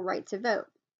federal right to vote.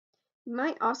 You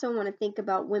might also want to think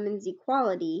about women's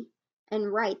equality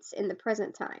and rights in the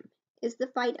present time. Is the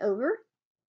fight over?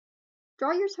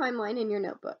 Draw your timeline in your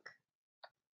notebook.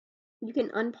 You can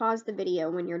unpause the video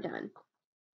when you're done.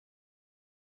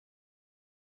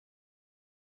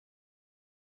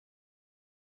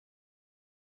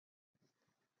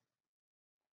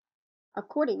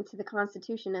 According to the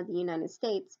Constitution of the United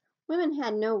States, women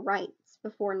had no rights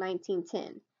before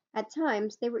 1910. At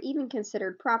times, they were even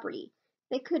considered property.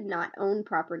 They could not own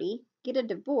property, get a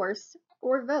divorce,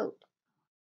 or vote.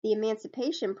 The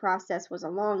emancipation process was a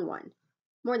long one.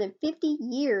 More than 50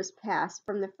 years passed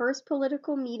from the first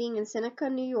political meeting in Seneca,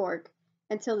 New York,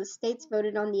 until the states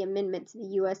voted on the amendment to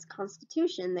the U.S.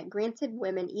 Constitution that granted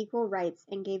women equal rights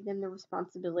and gave them the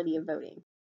responsibility of voting.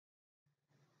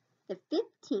 The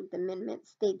 15th Amendment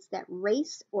states that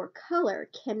race or color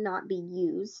cannot be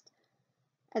used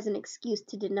as an excuse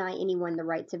to deny anyone the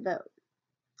right to vote.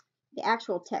 The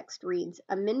actual text reads,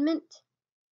 Amendment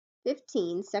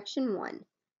 15, Section 1.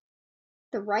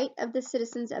 The right of the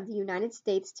citizens of the United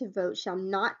States to vote shall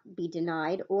not be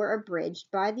denied or abridged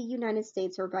by the United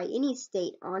States or by any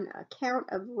state on account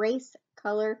of race,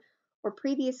 color, or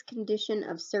previous condition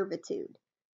of servitude.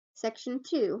 Section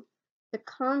 2. The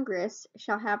Congress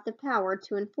shall have the power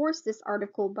to enforce this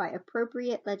article by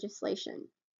appropriate legislation.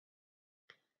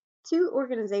 Two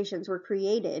organizations were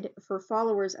created for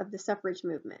followers of the suffrage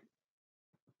movement.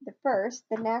 The first,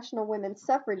 the National Women's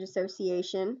Suffrage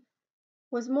Association,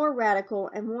 was more radical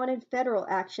and wanted federal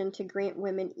action to grant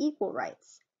women equal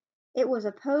rights. It was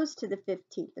opposed to the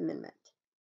 15th Amendment.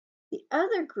 The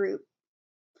other group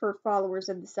for followers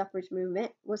of the suffrage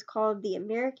movement was called the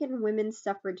American Women's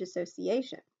Suffrage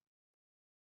Association.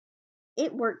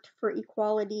 It worked for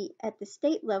equality at the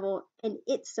state level, and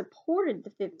it supported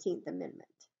the 15th Amendment.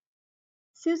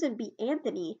 Susan B.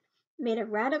 Anthony made a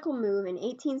radical move in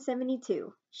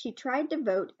 1872. She tried to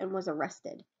vote and was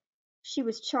arrested. She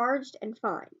was charged and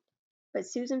fined, but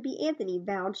Susan B. Anthony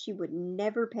vowed she would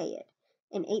never pay it.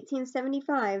 In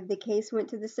 1875, the case went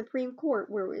to the Supreme Court,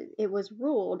 where it was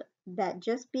ruled that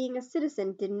just being a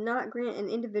citizen did not grant an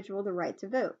individual the right to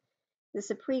vote. The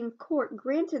Supreme Court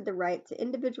granted the right to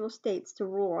individual states to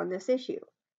rule on this issue.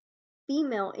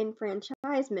 Female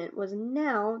enfranchisement was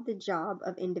now the job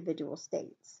of individual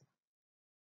states.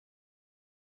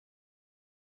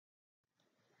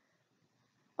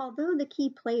 Although the key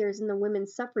players in the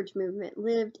women's suffrage movement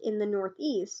lived in the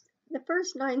Northeast, the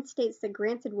first 9 states that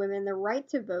granted women the right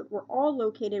to vote were all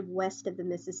located west of the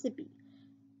Mississippi.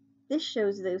 This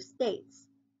shows those states.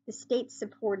 The states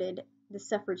supported the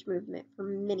suffrage movement for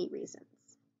many reasons.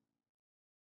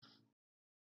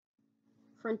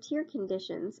 Frontier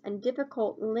conditions and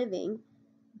difficult living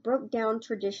broke down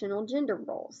traditional gender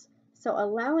roles, so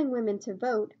allowing women to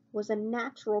vote was a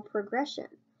natural progression.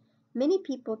 Many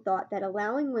people thought that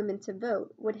allowing women to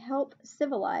vote would help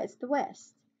civilize the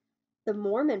West. The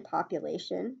Mormon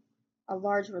population, a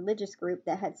large religious group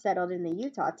that had settled in the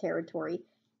Utah Territory,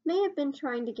 may have been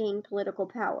trying to gain political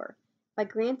power. By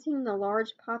granting the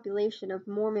large population of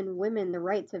Mormon women the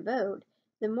right to vote,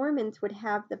 the Mormons would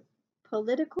have the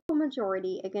political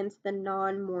majority against the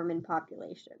non-Mormon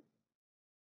population.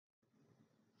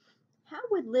 How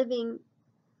would living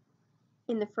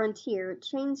in the frontier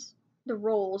change the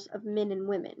roles of men and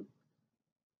women?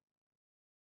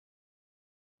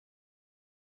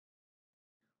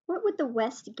 What would the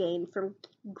West gain from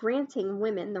granting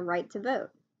women the right to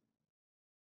vote?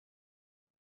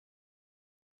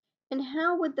 And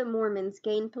how would the Mormons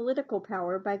gain political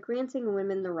power by granting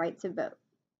women the right to vote?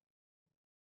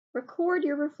 Record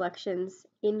your reflections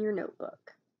in your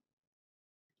notebook.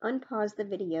 Unpause the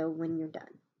video when you're done.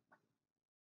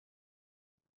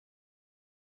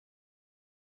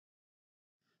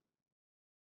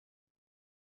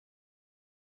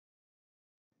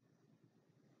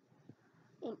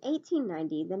 In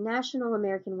 1890, the National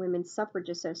American Women's Suffrage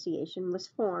Association was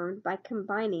formed by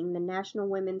combining the National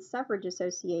Women's Suffrage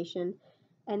Association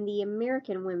and the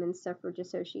American Women's Suffrage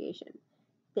Association.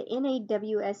 The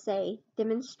NAWSA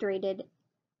demanded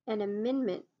an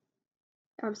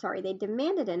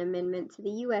amendment to the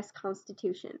U.S.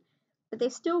 Constitution, but they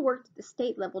still worked at the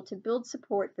state level to build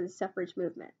support for the suffrage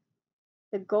movement.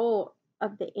 The goal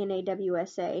of the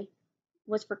NAWSA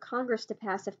was for Congress to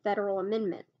pass a federal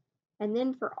amendment, and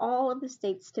then for all of the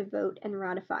states to vote and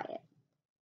ratify it.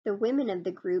 The women of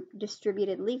the group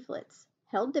distributed leaflets,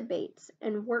 held debates,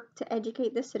 and worked to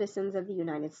educate the citizens of the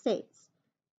United States.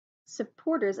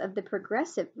 Supporters of the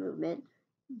progressive movement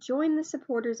joined the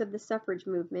supporters of the suffrage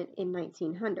movement in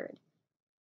 1900.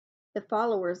 The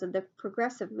followers of the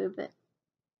progressive movement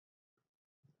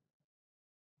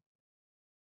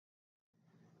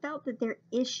felt that their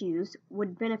issues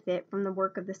would benefit from the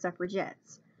work of the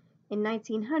suffragettes. In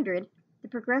 1900, the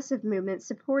progressive movement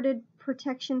supported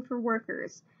protection for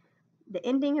workers, the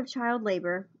ending of child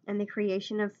labor, and the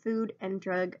creation of food and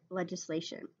drug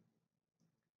legislation.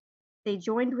 They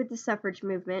joined with the suffrage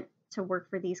movement to work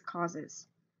for these causes.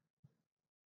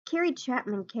 Carrie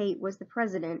Chapman Catt was the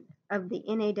president of the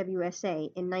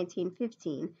NAWSA in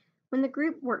 1915 when the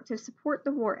group worked to support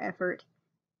the war effort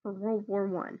for World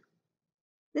War I.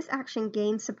 This action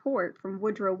gained support from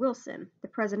Woodrow Wilson, the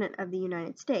President of the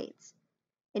United States.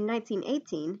 In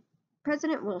 1918,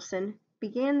 President Wilson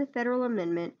began the federal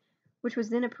amendment, which was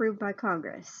then approved by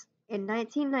Congress. In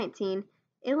 1919,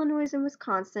 Illinois and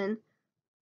Wisconsin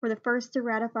were the first to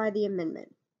ratify the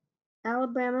amendment.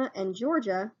 Alabama and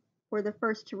Georgia were the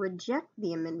first to reject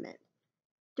the amendment.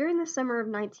 During the summer of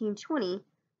 1920,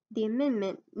 the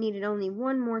amendment needed only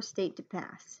one more state to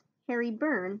pass. Harry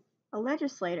Byrne, a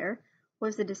legislator,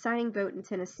 was the deciding vote in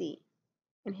Tennessee,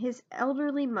 and his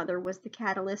elderly mother was the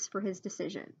catalyst for his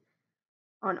decision.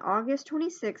 On August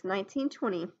 26,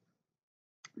 1920,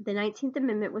 the 19th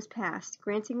Amendment was passed,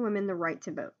 granting women the right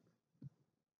to vote.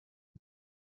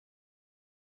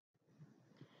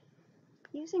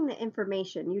 Using the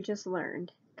information you just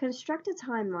learned, construct a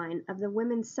timeline of the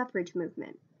women's suffrage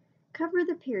movement. Cover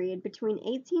the period between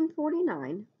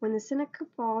 1849, when the Seneca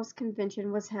Falls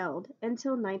Convention was held,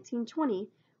 until 1920,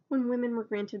 when women were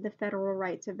granted the federal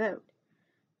right to vote.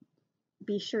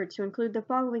 Be sure to include the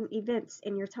following events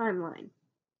in your timeline: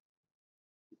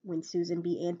 when Susan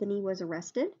B. Anthony was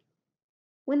arrested,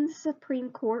 when the Supreme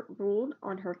Court ruled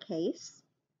on her case,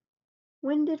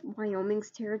 when did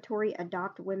Wyoming's territory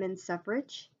adopt women's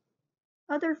suffrage,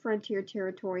 other frontier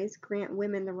territories grant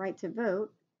women the right to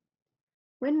vote,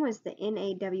 when was the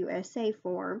NAWSA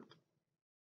formed,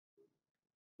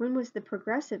 when was the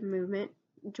progressive movement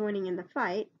joining in the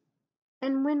fight?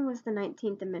 And when was the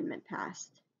 19th Amendment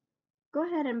passed? Go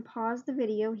ahead and pause the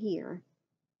video here.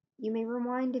 You may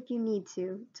rewind if you need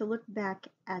to look back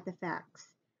at the facts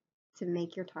to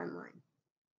make your timeline.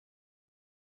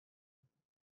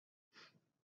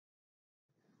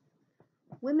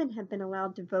 Women have been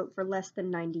allowed to vote for less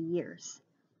than 90 years.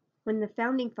 When the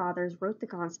Founding Fathers wrote the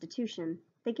Constitution,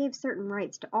 they gave certain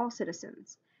rights to all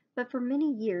citizens, but for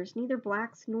many years neither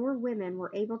blacks nor women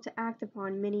were able to act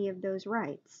upon many of those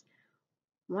rights.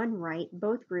 One right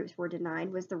both groups were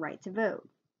denied was the right to vote.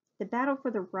 The battle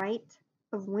for the right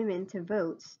of women to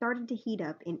vote started to heat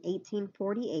up in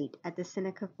 1848 at the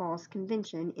Seneca Falls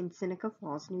Convention in Seneca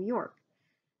Falls, New York.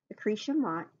 Lucretia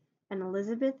Mott and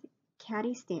Elizabeth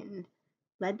Cady Stanton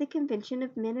led the convention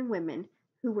of men and women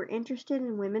who were interested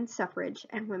in women's suffrage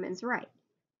and women's rights.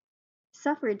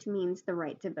 Suffrage means the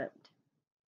right to vote.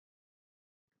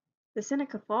 The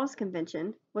Seneca Falls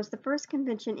Convention was the first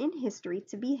convention in history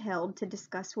to be held to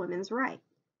discuss women's rights.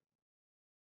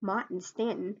 Mott and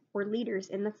Stanton were leaders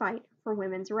in the fight for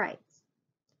women's rights.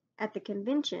 At the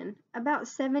convention, about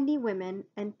 70 women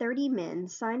and 30 men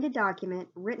signed a document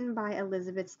written by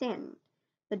Elizabeth Stanton.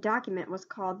 The document was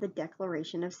called the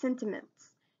Declaration of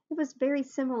Sentiments. It was very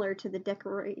similar to the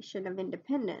Declaration of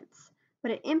Independence,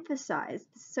 but it emphasized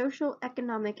the social,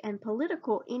 economic, and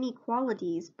political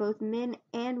inequalities both men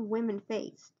and women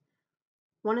faced.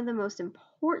 One of the most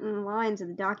important lines of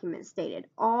the document stated,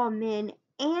 "All men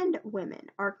and women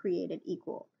are created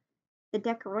equal." The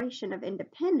Declaration of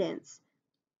Independence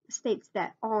states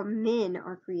that all men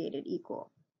are created equal.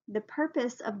 The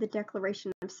purpose of the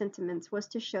Declaration of Sentiments was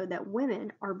to show that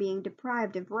women are being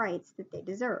deprived of rights that they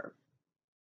deserve.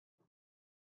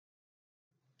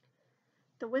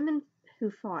 The women who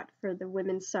fought for the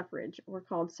women's suffrage were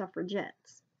called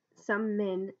suffragettes. Some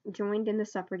men joined in the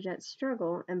suffragette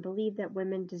struggle and believed that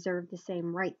women deserved the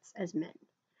same rights as men.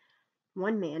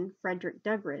 One man, Frederick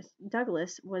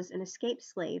Douglass, was an escaped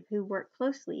slave who worked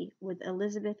closely with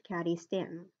Elizabeth Cady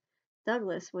Stanton.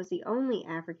 Douglass was the only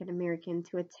African American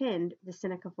to attend the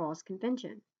Seneca Falls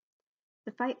Convention.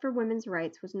 The fight for women's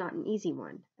rights was not an easy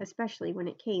one, especially when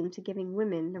it came to giving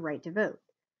women the right to vote.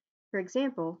 For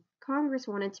example, Congress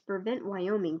wanted to prevent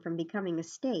Wyoming from becoming a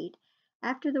state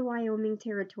after the Wyoming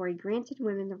Territory granted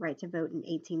women the right to vote in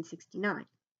 1869.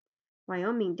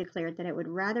 Wyoming declared that it would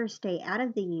rather stay out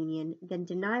of the Union than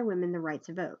deny women the right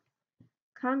to vote.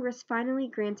 Congress finally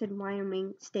granted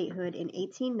Wyoming statehood in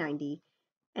 1890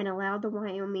 and allowed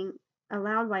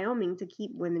Wyoming to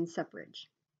keep women's suffrage.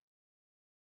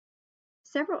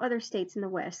 Several other states in the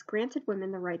West granted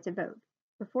women the right to vote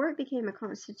before it became a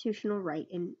constitutional right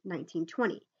in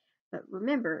 1920. But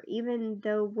remember, even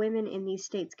though women in these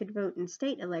states could vote in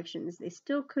state elections, they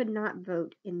still could not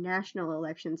vote in national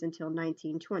elections until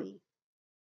 1920.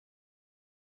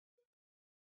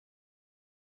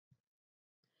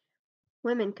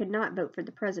 Women could not vote for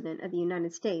the President of the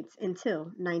United States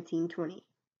until 1920.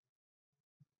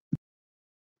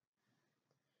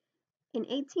 In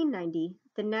 1890,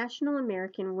 the National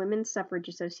American Women's Suffrage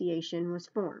Association was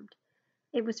formed.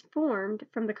 It was formed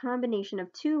from the combination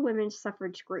of two women's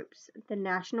suffrage groups, the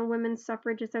National Women's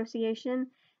Suffrage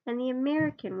Association and the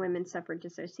American Women's Suffrage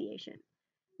Association.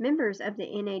 Members of the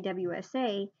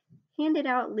NAWSA handed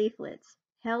out leaflets,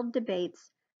 held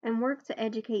debates, and worked to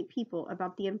educate people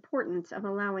about the importance of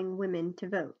allowing women to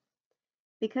vote.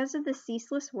 Because of the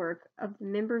ceaseless work of the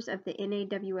members of the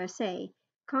NAWSA,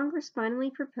 Congress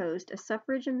finally proposed a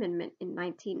suffrage amendment in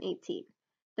 1918.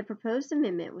 The proposed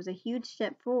amendment was a huge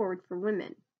step forward for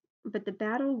women, but the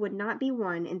battle would not be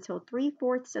won until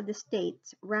 3/4 of the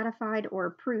states ratified or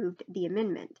approved the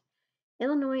amendment.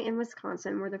 Illinois and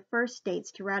Wisconsin were the first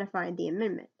states to ratify the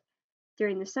amendment.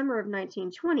 During the summer of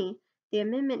 1920, the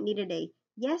amendment needed a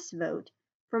yes vote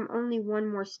from only one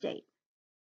more state.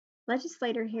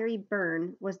 Legislator Harry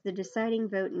Byrne was the deciding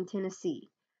vote in Tennessee.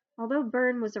 Although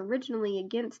Byrne was originally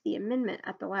against the amendment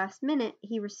at the last minute,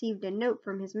 he received a note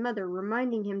from his mother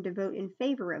reminding him to vote in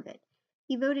favor of it.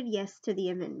 He voted yes to the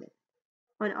amendment.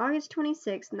 On August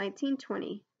 26,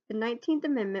 1920, the 19th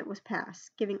Amendment was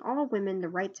passed, giving all women the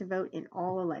right to vote in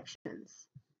all elections.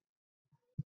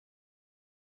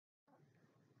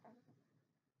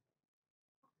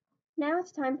 Now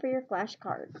it's time for your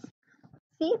flashcards.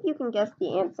 See if you can guess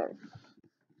the answer.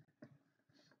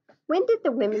 When did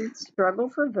the women's struggle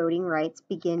for voting rights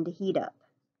begin to heat up?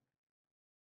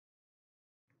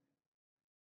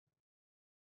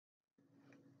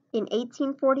 In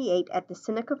 1848 at the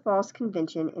Seneca Falls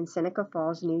Convention in Seneca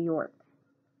Falls, New York.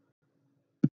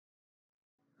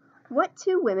 What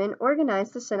two women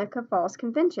organized the Seneca Falls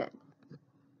Convention?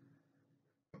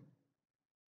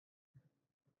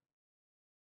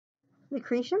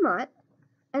 Lucretia Mott,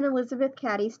 and Elizabeth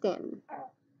Cady Stanton.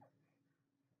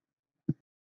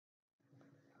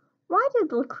 Why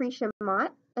did Lucretia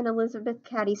Mott and Elizabeth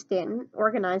Cady Stanton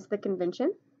organize the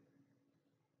convention?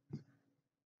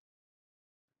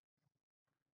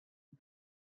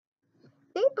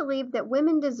 They believed that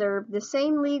women deserved the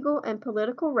same legal and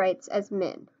political rights as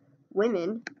men.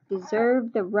 Women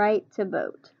deserved the right to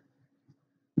vote.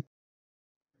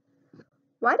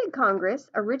 Why did Congress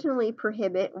originally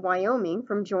prohibit Wyoming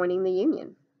from joining the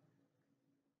Union?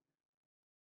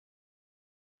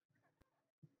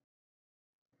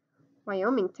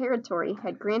 Wyoming Territory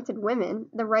had granted women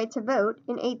the right to vote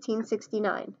in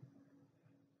 1869.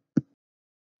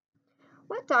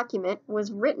 What document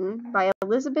was written by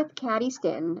Elizabeth Cady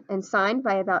Stanton and signed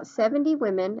by about 70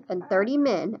 women and 30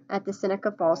 men at the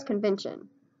Seneca Falls Convention?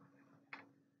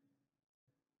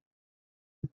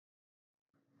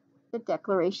 The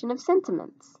Declaration of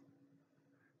Sentiments.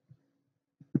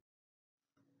 The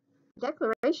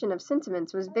Declaration of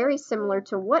Sentiments was very similar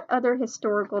to what other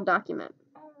historical document?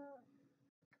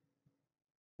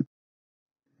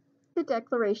 The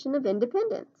Declaration of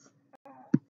Independence.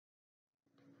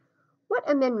 What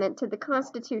amendment to the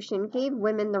Constitution gave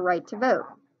women the right to vote?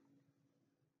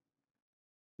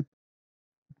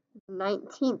 The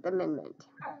 19th Amendment.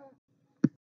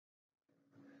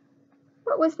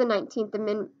 When was the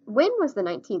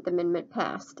 19th Amendment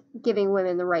passed, giving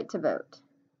women the right to vote?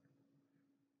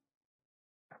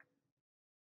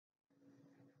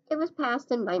 It was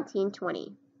passed in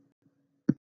 1920.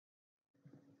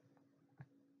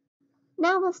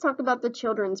 Now let's talk about the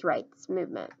children's rights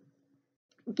movement.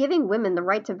 Giving women the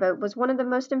right to vote was one of the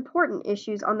most important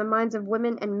issues on the minds of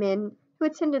women and men who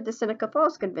attended the Seneca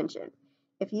Falls Convention.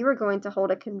 If you were going to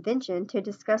hold a convention to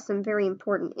discuss some very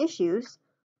important issues,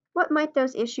 what might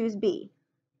those issues be?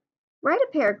 Write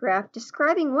a paragraph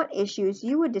describing what issues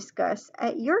you would discuss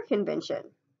at your convention.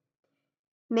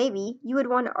 Maybe you would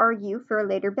want to argue for a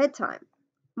later bedtime,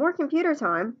 more computer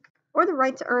time, or the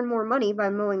right to earn more money by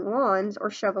mowing lawns or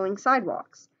shoveling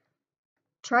sidewalks.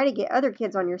 Try to get other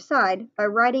kids on your side by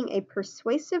writing a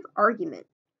persuasive argument.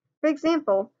 For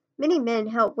example, many men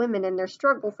help women in their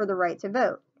struggle for the right to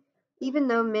vote, even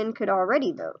though men could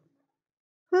already vote.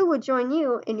 Who would join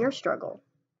you in your struggle?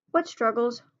 What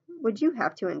struggles would you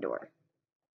have to endure?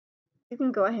 You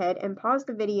can go ahead and pause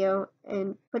the video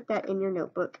and put that in your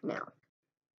notebook now.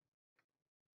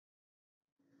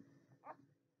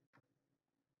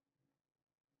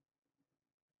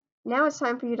 Now it's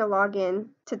time for you to log in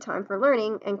to Time for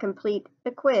Learning and complete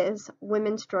the quiz,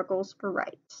 Women's Struggles for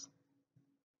Rights.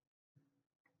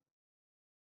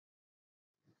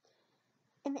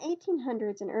 In the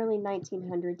 1800s and early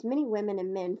 1900s, many women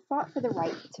and men fought for the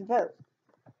right to vote,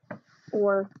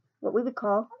 or what we would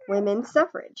call women's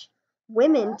suffrage.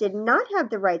 Women did not have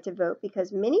the right to vote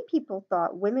because many people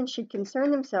thought women should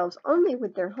concern themselves only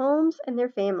with their homes and their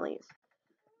families.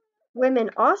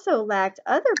 Women also lacked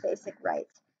other basic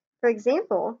rights. For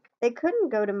example, they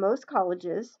couldn't go to most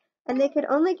colleges, and they could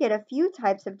only get a few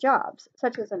types of jobs,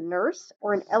 such as a nurse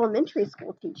or an elementary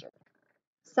school teacher.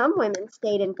 Some women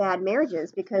stayed in bad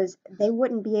marriages because they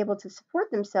wouldn't be able to support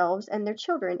themselves and their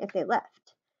children if they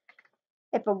left.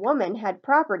 If a woman had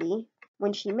property,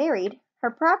 when she married, her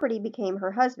property became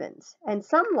her husband's, and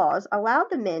some laws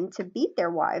allowed the men to beat their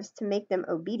wives to make them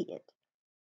obedient.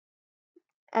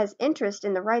 As interest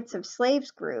in the rights of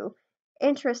slaves grew,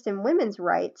 interest in women's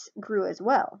rights grew as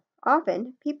well.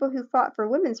 Often, people who fought for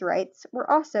women's rights were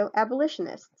also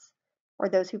abolitionists, or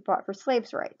those who fought for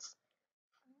slaves' rights.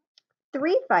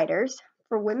 3 fighters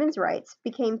for women's rights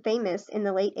became famous in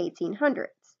the late 1800s: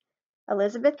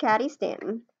 Elizabeth Cady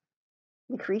Stanton,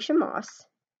 Lucretia Moss,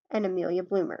 and Amelia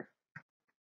Bloomer.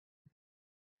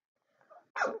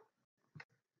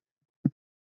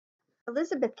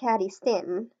 Elizabeth Cady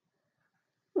Stanton,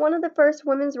 one of the first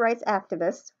women's rights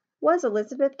activists, was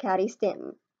Elizabeth Cady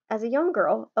Stanton. As a young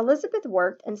girl, Elizabeth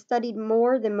worked and studied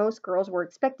more than most girls were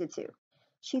expected to.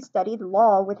 She studied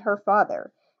law with her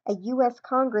father, a U.S.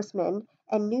 congressman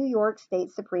and New York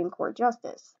State Supreme Court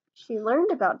justice. She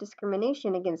learned about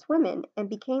discrimination against women and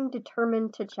became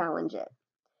determined to challenge it.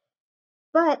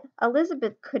 But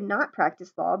Elizabeth could not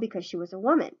practice law because she was a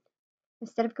woman.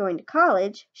 Instead of going to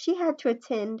college, she had to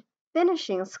attend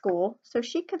finishing school so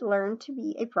she could learn to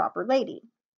be a proper lady.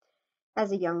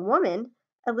 As a young woman,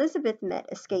 Elizabeth met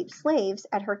escaped slaves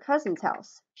at her cousin's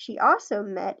house. She also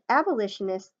met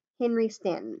abolitionist Henry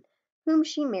Stanton, whom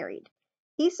she married.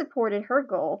 He supported her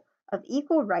goal of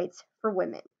equal rights for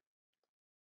women.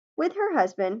 With her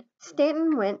husband,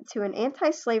 Stanton went to an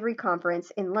anti-slavery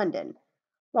conference in London.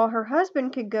 While her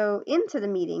husband could go into the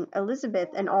meeting, Elizabeth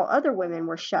and all other women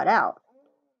were shut out.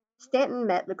 Stanton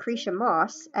met Lucretia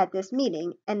Moss at this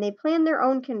meeting, and they planned their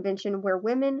own convention where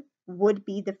women would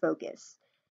be the focus.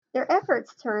 Their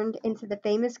efforts turned into the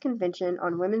famous Convention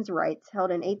on Women's Rights held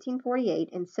in 1848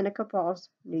 in Seneca Falls,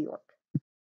 New York.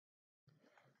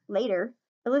 Later,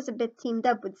 Elizabeth teamed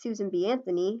up with Susan B.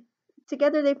 Anthony.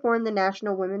 Together they formed the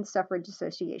National Women's Suffrage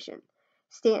Association.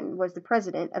 Stanton was the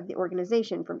president of the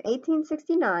organization from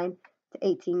 1869 to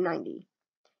 1890.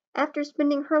 After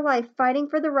spending her life fighting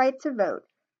for the right to vote,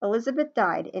 Elizabeth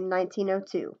died in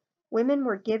 1902. Women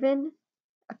were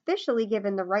officially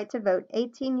given the right to vote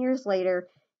 18 years later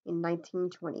in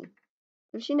 1920.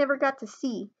 So she never got to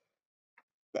see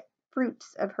the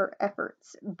fruits of her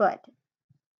efforts, but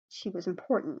she was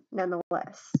important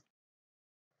nonetheless.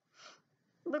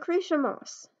 Lucretia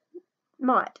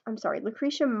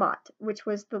Mott, which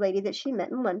was the lady that she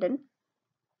met in London.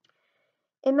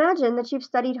 Imagine that you've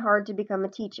studied hard to become a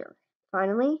teacher.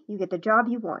 Finally, you get the job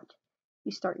you want.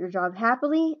 You start your job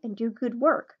happily and do good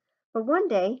work. But one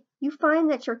day, you find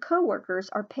that your coworkers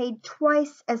are paid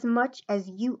twice as much as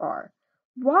you are.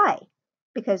 Why?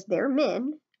 Because they're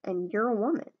men and you're a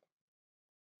woman.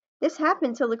 This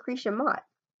happened to Lucretia Mott.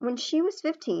 When she was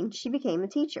 15, she became a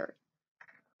teacher.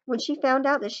 When she found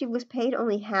out that she was paid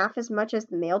only half as much as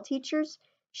the male teachers,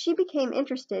 she became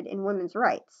interested in women's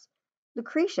rights.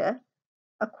 Lucretia,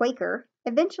 a Quaker,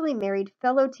 eventually married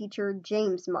fellow teacher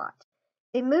James Mott.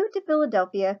 They moved to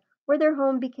Philadelphia, where their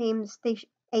home became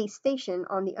a station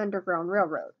on the Underground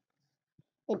Railroad.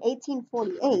 In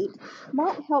 1848,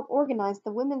 Mott helped organize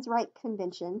the Women's Rights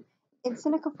Convention in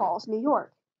Seneca Falls, New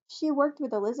York. She worked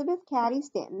with Elizabeth Cady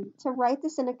Stanton to write the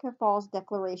Seneca Falls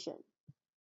Declaration.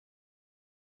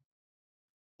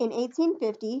 In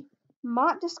 1850,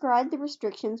 Mott described the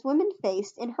restrictions women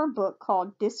faced in her book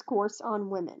called Discourse on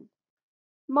Women.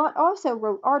 Mott also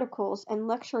wrote articles and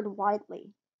lectured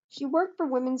widely. She worked for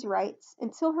women's rights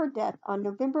until her death on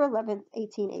November 11,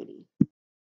 1880.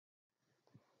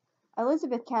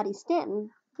 Elizabeth Cady Stanton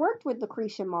worked with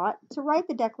Lucretia Mott to write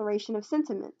the Declaration of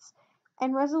Sentiments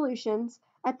and Resolutions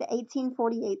at the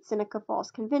 1848 Seneca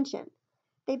Falls Convention.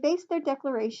 They based their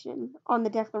declaration on the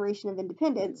Declaration of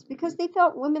Independence because they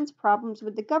felt women's problems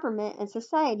with the government and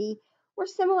society were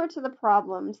similar to the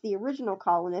problems the original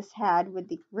colonists had with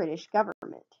the British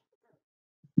government.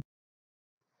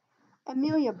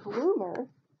 Amelia Bloomer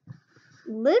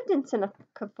lived in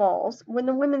Seneca Falls when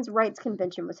the Women's Rights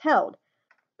Convention was held,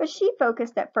 but she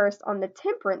focused at first on the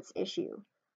temperance issue.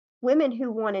 Women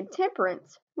who wanted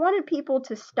temperance wanted people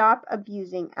to stop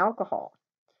abusing alcohol.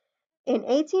 In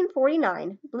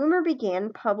 1849, Bloomer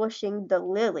began publishing The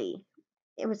Lily.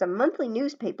 It was a monthly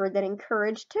newspaper that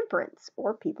encouraged temperance,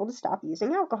 or people to stop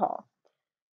using alcohol.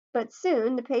 But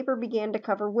soon the paper began to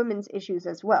cover women's issues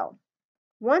as well.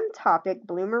 One topic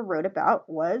Bloomer wrote about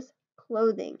was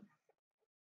clothing.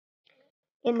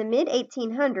 In the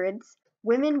mid-1800s,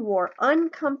 women wore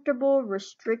uncomfortable,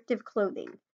 restrictive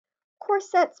clothing.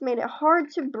 Corsets made it hard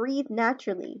to breathe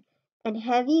naturally, and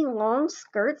heavy, long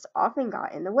skirts often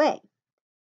got in the way.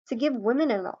 To give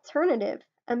women an alternative,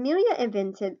 Amelia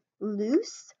invented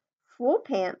loose, full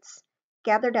pants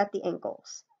gathered at the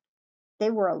ankles. They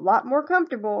were a lot more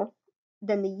comfortable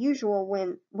than the usual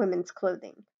women's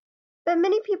clothing, but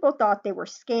many people thought they were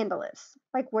scandalous,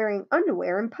 like wearing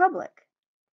underwear in public.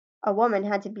 A woman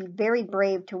had to be very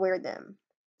brave to wear them.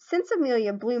 Since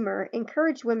Amelia Bloomer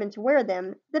encouraged women to wear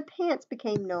them, the pants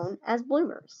became known as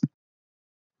bloomers.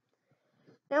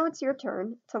 Now it's your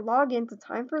turn to log into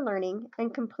Time for Learning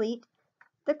and complete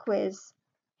the quiz,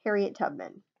 Harriet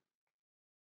Tubman.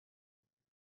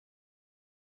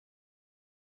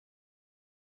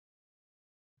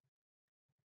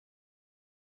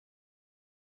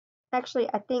 Actually,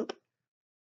 I think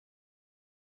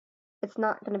it's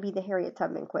not going to be the Harriet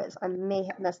Tubman quiz. I may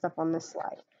have messed up on this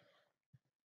slide.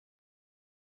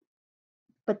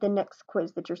 But the next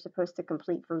quiz that you're supposed to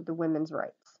complete for the women's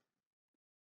rights.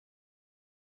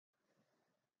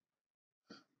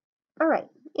 All right,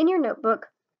 in your notebook,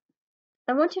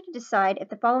 I want you to decide if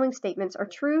the following statements are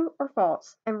true or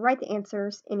false and write the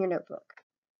answers in your notebook.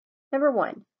 Number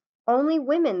 1, only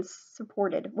women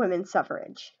supported women's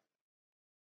suffrage.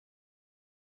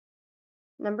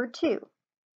 Number 2,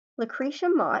 Lucretia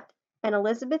Mott and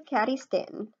Elizabeth Cady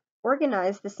Stanton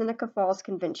organized the Seneca Falls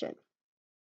Convention.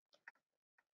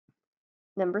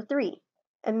 Number 3,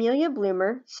 Amelia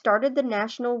Bloomer started the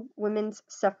National Women's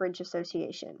Suffrage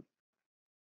Association.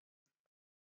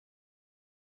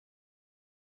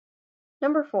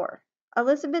 Number 4,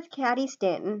 Elizabeth Cady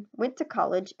Stanton went to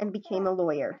college and became a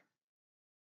lawyer.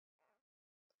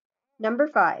 Number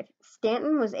 5,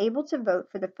 Stanton was able to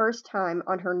vote for the first time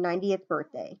on her 90th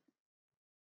birthday.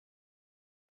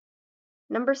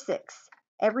 Number 6,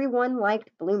 everyone liked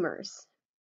bloomers.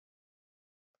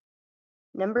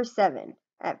 Number 7,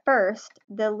 at first,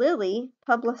 the Lily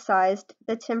publicized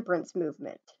the temperance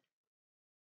movement.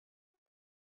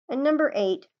 And number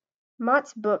 8,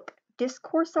 Mott's book,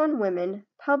 Discourse on Women,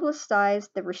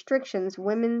 publicized the restrictions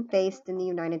women faced in the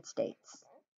United States.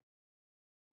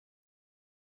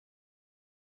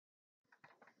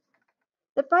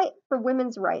 The fight for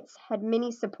women's rights had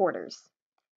many supporters,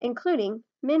 including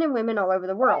men and women all over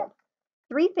the world.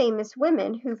 3 famous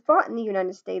women who fought in the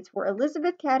United States were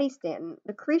Elizabeth Cady Stanton,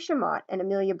 Lucretia Mott, and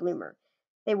Amelia Bloomer.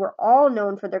 They were all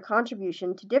known for their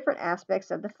contribution to different aspects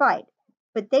of the fight,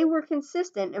 but they were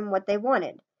consistent in what they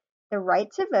wanted: the right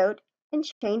to vote and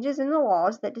changes in the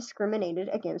laws that discriminated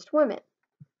against women.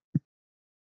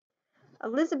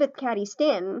 Elizabeth Cady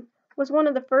Stanton was one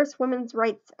of the first women's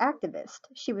rights activists.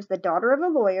 She was the daughter of a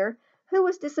lawyer who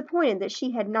was disappointed that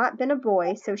she had not been a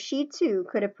boy so she too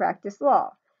could have practiced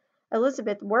law.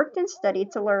 Elizabeth worked and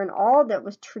studied to learn all that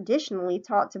was traditionally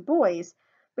taught to boys,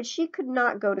 but she could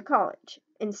not go to college.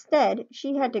 Instead,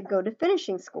 she had to go to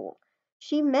finishing school.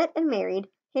 She met and married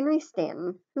Henry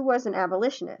Stanton, who was an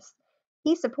abolitionist.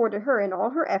 He supported her in all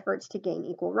her efforts to gain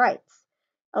equal rights.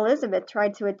 Elizabeth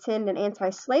tried to attend an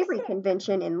anti-slavery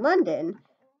convention in London,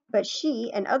 but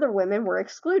she and other women were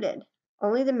excluded.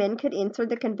 Only the men could enter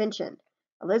the convention.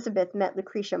 Elizabeth met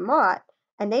Lucretia Mott,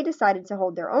 and they decided to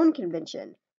hold their own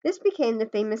convention. This became the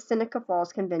famous Seneca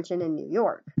Falls Convention in New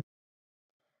York.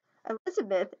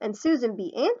 Elizabeth and Susan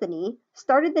B. Anthony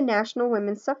started the National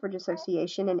Women's Suffrage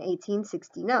Association in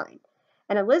 1869,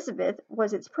 and Elizabeth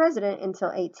was its president until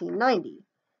 1890.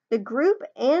 The group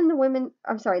and the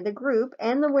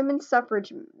women's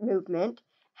suffrage movement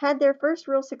had their first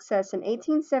real success in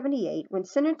 1878 when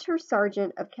Senator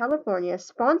Sargent of California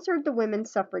sponsored the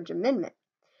Women's Suffrage Amendment.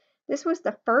 This was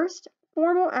the first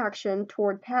formal action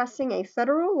toward passing a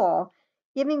federal law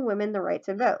giving women the right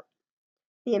to vote.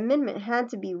 The amendment had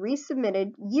to be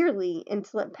resubmitted yearly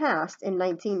until it passed in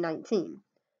 1919.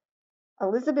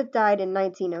 Elizabeth died in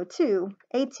 1902,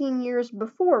 18 years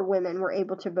before women were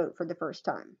able to vote for the first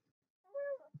time.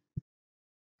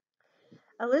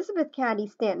 Elizabeth Cady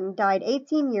Stanton died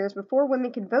 18 years before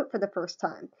women could vote for the first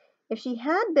time. If she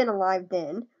had been alive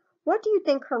then, what do you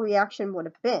think her reaction would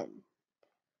have been?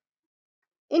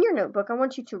 In your notebook, I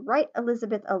want you to write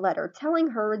Elizabeth a letter telling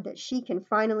her that she can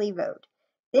finally vote.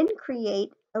 Then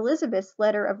create Elizabeth's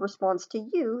letter of response to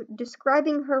you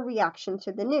describing her reaction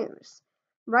to the news.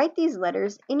 Write these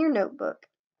letters in your notebook.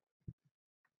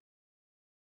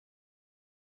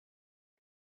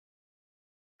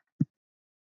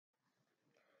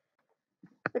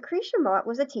 Lucretia Mott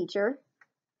was a teacher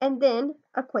and then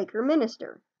a Quaker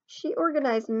minister. She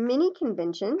organized many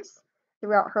conventions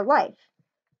throughout her life,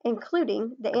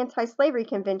 including the Anti-Slavery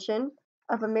Convention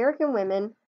of American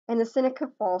Women and the Seneca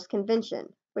Falls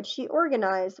Convention, which she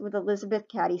organized with Elizabeth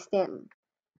Cady Stanton.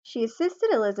 She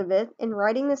assisted Elizabeth in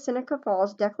writing the Seneca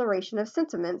Falls Declaration of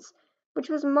Sentiments, which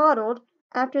was modeled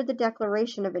after the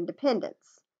Declaration of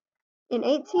Independence. In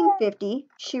 1850,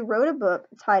 she wrote a book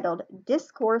titled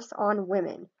Discourse on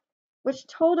Women, which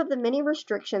told of the many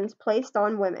restrictions placed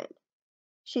on women.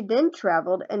 She then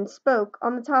traveled and spoke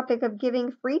on the topic of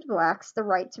giving freed blacks the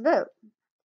right to vote.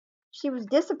 She was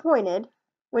disappointed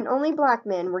when only black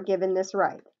men were given this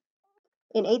right.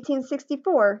 In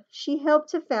 1864, she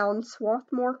helped to found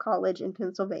Swarthmore College in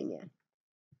Pennsylvania.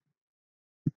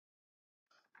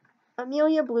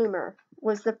 Amelia Bloomer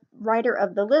was the writer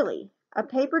of The Lily, a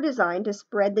paper designed to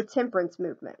spread the temperance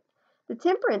movement. The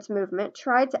temperance movement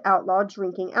tried to outlaw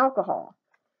drinking alcohol.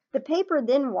 The paper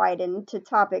then widened to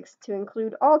topics to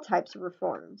include all types of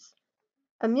reforms.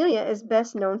 Amelia is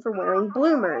best known for wearing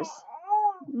bloomers.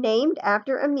 Named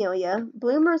after Amelia,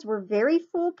 bloomers were very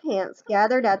full pants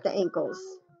gathered at the ankles.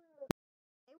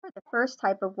 They were the first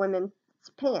type of women's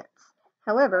pants.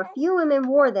 However, few women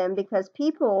wore them because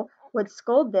people would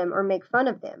scold them or make fun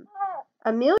of them.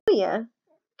 Amelia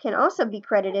can also be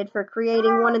credited for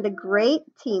creating one of the great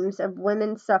teams of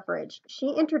women's suffrage. She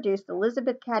introduced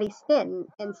Elizabeth Cady Stanton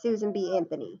and Susan B.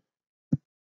 Anthony.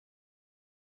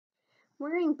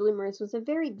 Wearing bloomers was a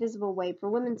very visible way for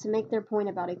women to make their point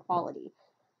about equality.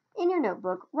 In your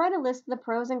notebook, write a list of the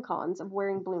pros and cons of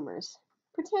wearing bloomers.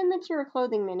 Pretend that you're a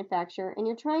clothing manufacturer and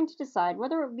you're trying to decide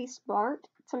whether it would be smart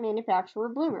to manufacture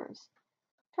bloomers.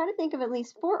 Try to think of at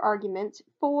least 4 arguments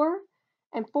for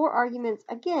and 4 arguments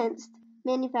against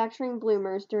manufacturing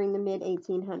bloomers during the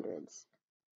mid-1800s.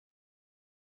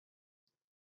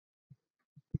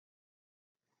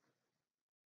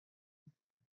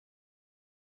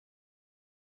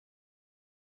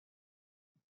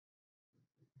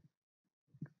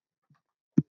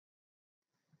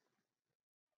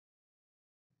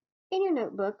 In your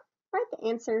notebook, write the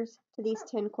answers to these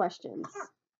 10 questions.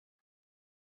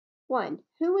 1.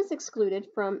 Who was excluded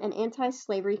from an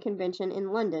anti-slavery convention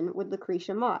in London with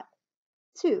Lucretia Mott?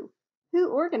 2. Who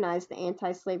organized the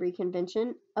Anti-Slavery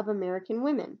Convention of American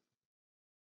Women?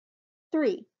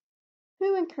 3.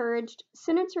 Who encouraged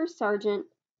Senator Sargent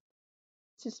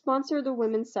to sponsor the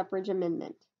women's suffrage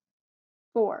amendment?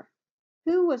 4.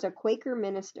 Who was a Quaker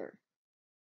minister?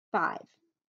 5.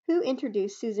 Who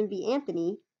introduced Susan B.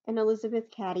 Anthony and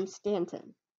Elizabeth Cady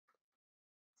Stanton?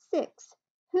 6.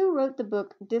 Who wrote the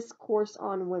book Discourse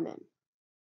on Women?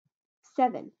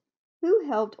 7. Who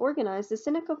helped organize the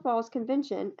Seneca Falls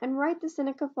Convention and write the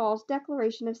Seneca Falls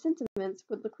Declaration of Sentiments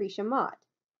with Lucretia Mott?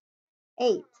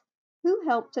 8. Who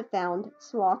helped to found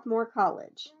Swarthmore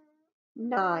College?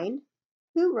 9.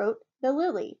 Who wrote The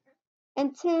Lily?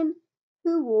 And 10.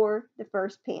 Who wore the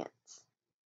first pants?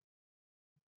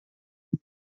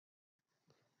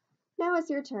 Now it's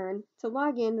your turn to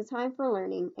log in to Time for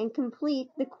Learning and complete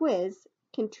the quiz,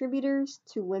 Contributors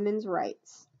to Women's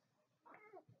Rights.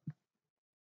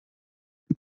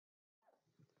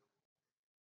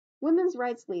 Women's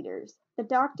rights leaders, the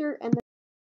doctor and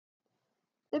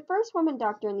the first woman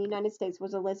doctor in the United States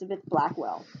was Elizabeth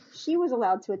Blackwell. She was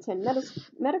allowed to attend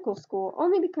medical school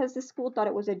only because the school thought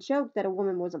it was a joke that a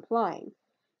woman was applying.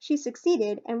 She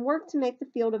succeeded and worked to make the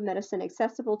field of medicine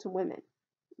accessible to women.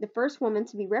 The first woman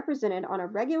to be represented on a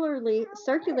regularly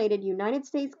circulated United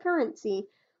States currency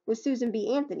was Susan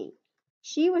B. Anthony.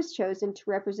 She was chosen to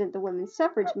represent the women's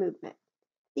suffrage movement.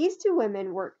 These two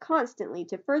women worked constantly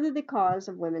to further the cause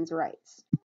of women's rights.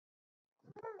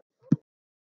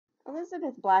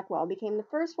 Elizabeth Blackwell became the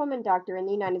first woman doctor in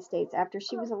the United States after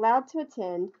she was allowed to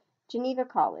attend Geneva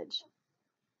College.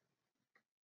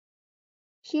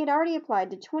 She had already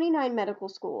applied to 29 medical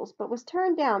schools, but was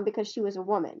turned down because she was a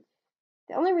woman.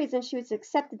 The only reason she was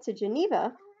accepted to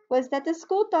Geneva was that the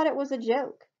school thought it was a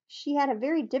joke. She had a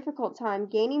very difficult time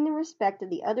gaining the respect of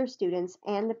the other students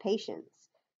and the patients.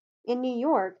 In New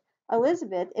York,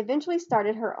 Elizabeth eventually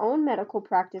started her own medical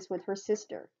practice with her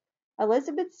sister.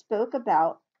 Elizabeth spoke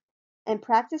about and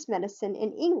practiced medicine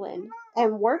in England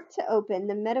and worked to open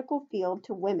the medical field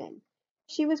to women.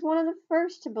 She was one of the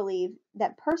first to believe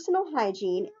that personal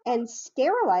hygiene and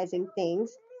sterilizing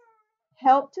things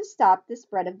helped to stop the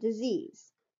spread of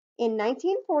disease. In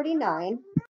 1949,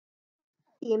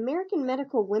 the American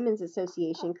Medical Women's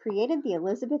Association created the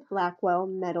Elizabeth Blackwell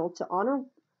Medal to honor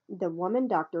the woman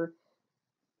doctor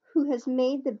who has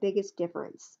made the biggest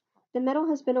difference. The medal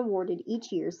has been awarded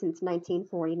each year since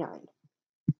 1949.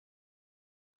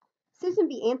 Susan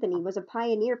B. Anthony was a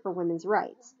pioneer for women's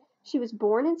rights. She was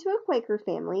born into a Quaker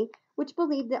family which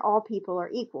believed that all people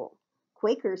are equal.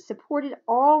 Quakers supported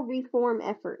all reform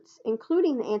efforts,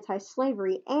 including the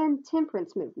anti-slavery and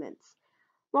temperance movements.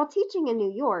 While teaching in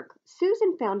New York,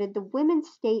 Susan founded the Women's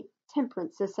State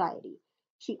Temperance Society.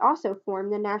 She also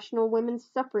formed the National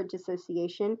Women's Suffrage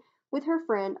Association with her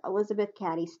friend Elizabeth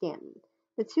Cady Stanton.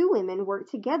 The two women worked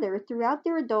together throughout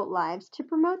their adult lives to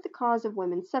promote the cause of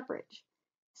women's suffrage.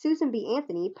 Susan B.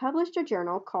 Anthony published a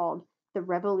journal called The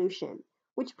Revolution,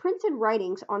 which printed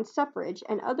writings on suffrage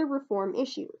and other reform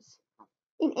issues.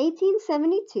 In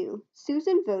 1872,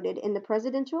 Susan voted in the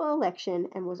presidential election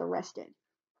and was arrested.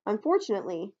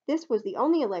 Unfortunately, this was the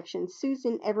only election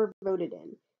Susan ever voted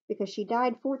in, because she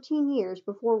died 14 years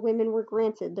before women were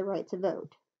granted the right to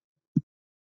vote.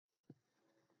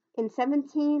 In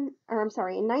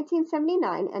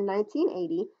 1979 and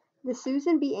 1980, the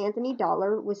Susan B. Anthony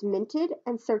dollar was minted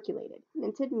and circulated.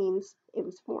 Minted means it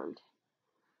was formed,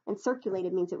 and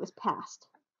circulated means it was passed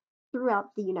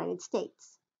throughout the United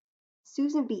States.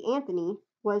 Susan B. Anthony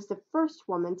was the first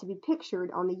woman to be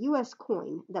pictured on the U.S.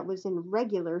 coin that was in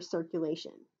regular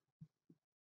circulation.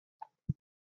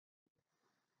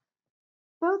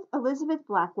 Both Elizabeth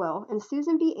Blackwell and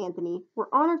Susan B. Anthony were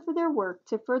honored for their work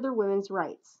to further women's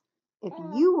rights. If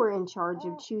you were in charge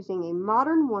of choosing a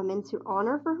modern woman to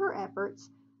honor for her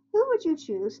efforts, who would you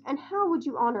choose and how would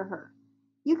you honor her?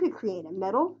 You could create a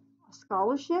medal, a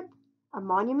scholarship, a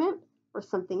monument, or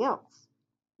something else.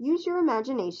 Use your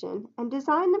imagination and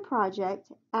design the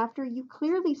project after you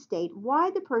clearly state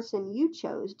why the person you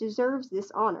chose deserves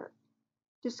this honor.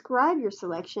 Describe your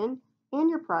selection and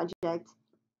your project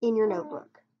in your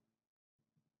notebook.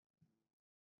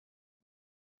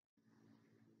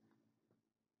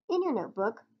 In your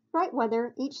notebook, write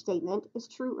whether each statement is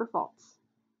true or false.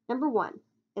 Number 1.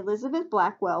 Elizabeth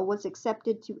Blackwell was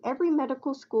accepted to every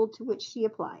medical school to which she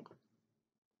applied.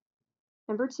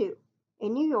 Number 2.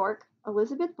 In New York,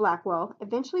 Elizabeth Blackwell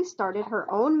eventually started her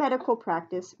own medical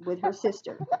practice with her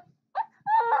sister.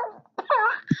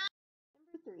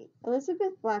 Number 3.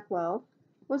 Elizabeth Blackwell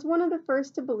was one of the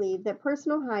first to believe that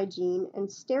personal hygiene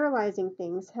and sterilizing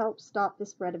things help stop the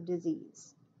spread of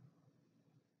disease.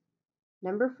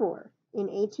 Number 4. In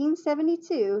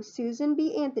 1872, Susan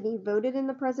B. Anthony voted in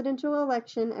the presidential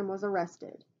election and was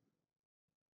arrested.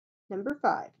 Number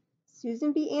 5.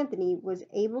 Susan B. Anthony was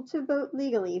able to vote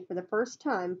legally for the first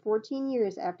time 14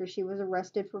 years after she was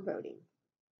arrested for voting.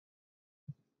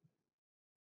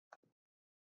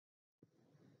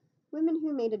 Women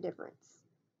who made a difference.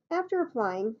 After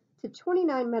applying to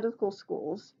 29 medical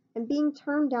schools and being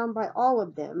turned down by all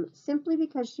of them simply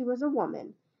because she was a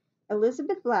woman,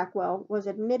 Elizabeth Blackwell was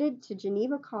admitted to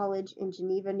Geneva College in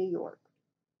Geneva, New York.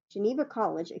 Geneva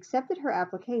College accepted her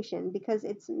application because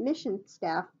its admission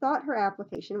staff thought her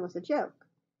application was a joke.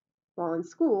 While in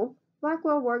school,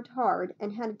 Blackwell worked hard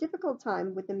and had a difficult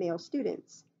time with the male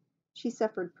students. She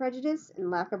suffered prejudice and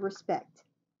lack of respect.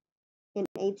 In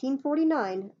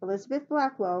 1849, Elizabeth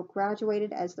Blackwell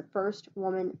graduated as the first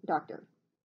woman doctor.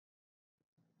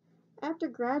 After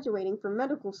graduating from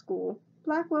medical school,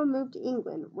 Blackwell moved to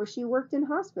England, where she worked in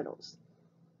hospitals.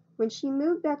 When she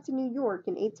moved back to New York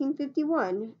in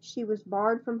 1851, she was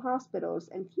barred from hospitals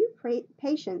and few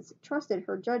patients trusted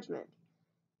her judgment.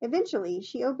 Eventually,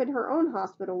 she opened her own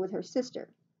hospital with her sister.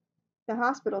 The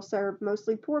hospital served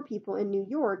mostly poor people in New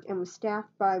York and was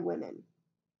staffed by women.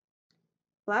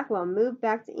 Blackwell moved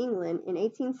back to England in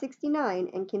 1869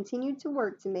 and continued to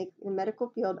work to make the medical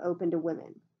field open to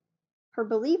women. Her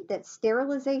belief that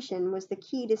sterilization was the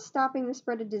key to stopping the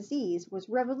spread of disease was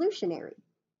revolutionary.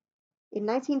 In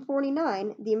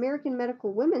 1949, the American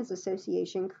Medical Women's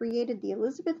Association created the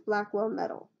Elizabeth Blackwell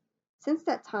Medal. Since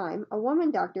that time, a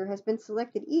woman doctor has been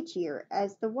selected each year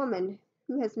as the woman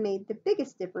who has made the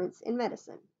biggest difference in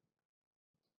medicine.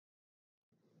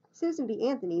 Susan B.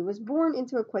 Anthony was born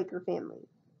into a Quaker family.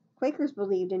 Quakers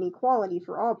believed in equality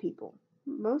for all people.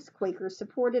 Most Quakers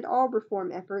supported all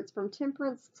reform efforts from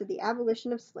temperance to the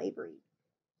abolition of slavery.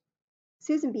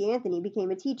 Susan B. Anthony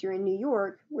became a teacher in New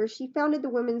York, where she founded the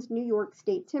Women's New York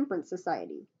State Temperance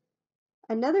Society.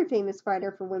 Another famous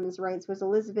fighter for women's rights was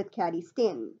Elizabeth Cady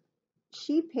Stanton.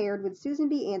 She paired with Susan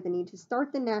B. Anthony to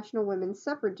start the National Women's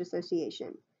Suffrage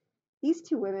Association. These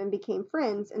two women became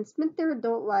friends and spent their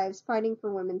adult lives fighting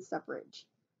for women's suffrage.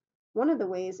 One of the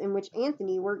ways in which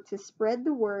Anthony worked to spread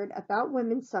the word about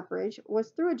women's suffrage was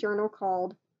through a journal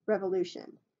called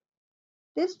Revolution.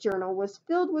 This journal was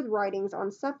filled with writings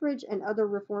on suffrage and other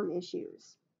reform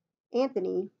issues.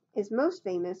 Anthony is most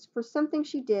famous for something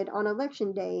she did on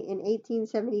Election Day in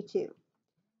 1872.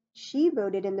 She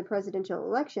voted in the presidential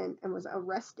election and was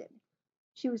arrested.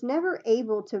 She was never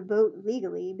able to vote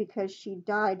legally because she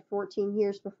died 14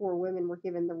 years before women were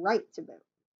given the right to vote.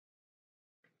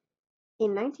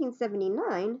 In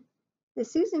 1979, the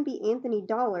Susan B. Anthony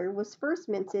dollar was first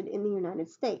minted in the United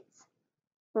States.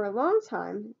 For a long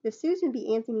time, the Susan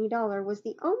B. Anthony dollar was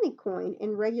the only coin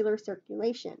in regular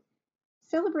circulation,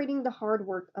 celebrating the hard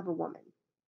work of a woman.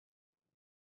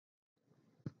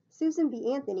 Susan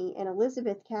B. Anthony and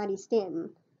Elizabeth Cady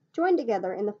Stanton joined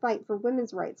together in the fight for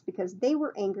women's rights because they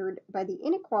were angered by the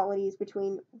inequalities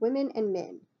between women and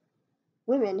men.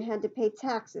 Women had to pay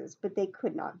taxes, but they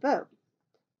could not vote.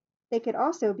 They could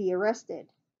also be arrested,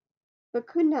 but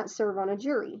could not serve on a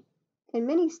jury. In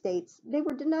many states, they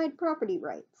were denied property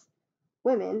rights.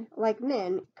 Women, like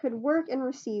men, could work and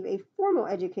receive a formal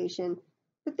education,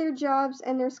 but their jobs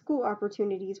and their school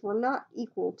opportunities were not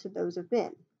equal to those of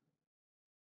men.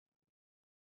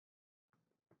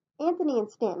 Anthony and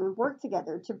Stanton worked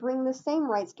together to bring the same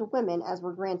rights to women as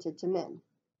were granted to men.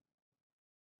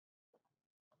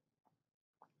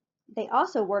 They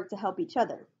also worked to help each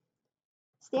other.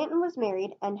 Stanton was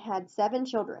married and had 7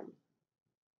 children.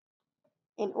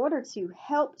 In order to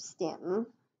help Stanton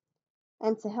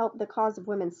and to help the cause of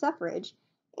women's suffrage,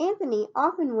 Anthony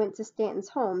often went to Stanton's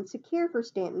home to care for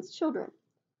Stanton's children.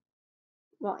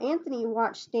 While Anthony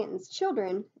watched Stanton's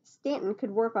children, Stanton could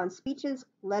work on speeches,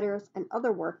 letters, and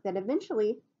other work that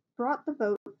eventually brought the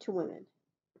vote to women.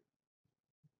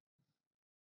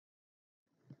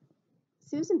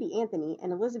 Susan B. Anthony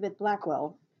and Elizabeth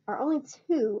Blackwell are only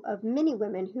 2 of many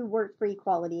women who worked for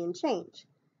equality and change.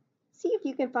 See if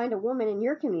you can find a woman in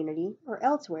your community or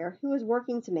elsewhere who is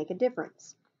working to make a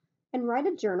difference, and write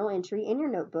a journal entry in your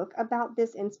notebook about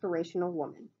this inspirational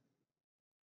woman.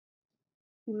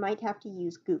 You might have to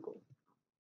use Google.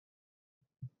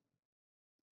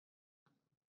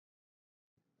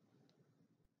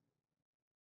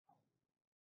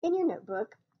 In your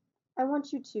notebook, I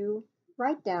want you to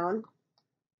write down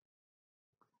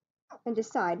and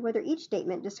decide whether each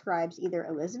statement describes either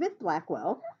Elizabeth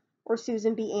Blackwell or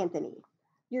Susan B. Anthony.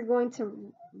 You're going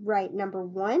to write number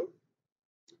 1,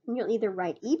 and you'll either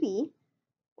write EB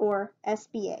or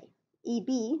SBA.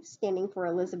 EB standing for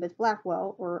Elizabeth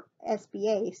Blackwell, or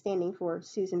SBA standing for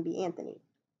Susan B. Anthony.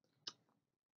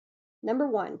 Number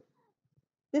 1,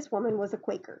 this woman was a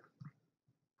Quaker.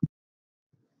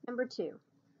 Number 2,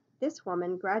 this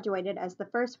woman graduated as the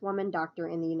first woman doctor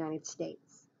in the United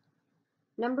States.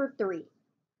 Number 3,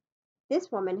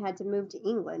 this woman had to move to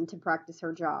England to practice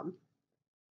her job.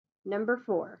 Number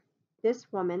 4,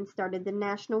 this woman started the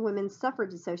National Women's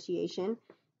Suffrage Association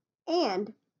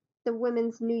and the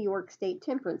Women's New York State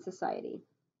Temperance Society.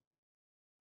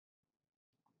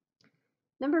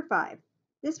 Number 5,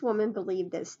 this woman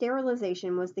believed that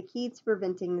sterilization was the key to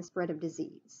preventing the spread of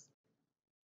disease.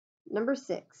 Number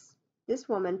 6, this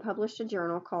woman published a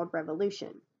journal called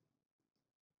Revolution.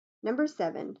 Number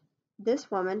 7, this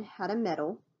woman had a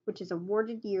medal, which is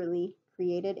awarded yearly,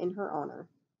 created in her honor.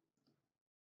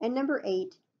 And number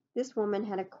 8, this woman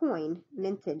had a coin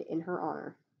minted in her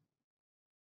honor.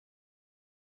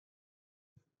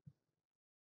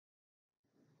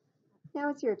 Now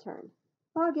it's your turn.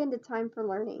 Log into Time for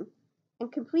Learning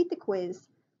and complete the quiz,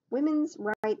 Women's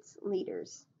Rights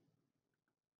Leaders.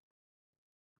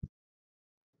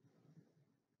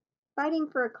 Fighting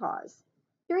for a cause.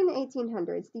 During the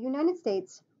 1800s, the United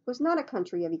States was not a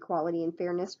country of equality and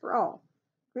fairness for all.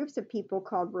 Groups of people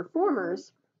called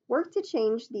reformers worked to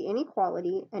change the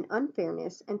inequality and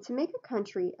unfairness and to make a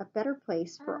country a better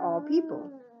place for all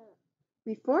people.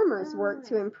 Reformers worked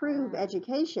to improve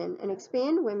education and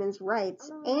expand women's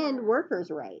rights and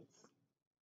workers' rights.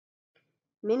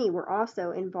 Many were also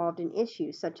involved in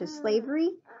issues such as slavery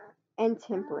and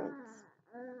temperance.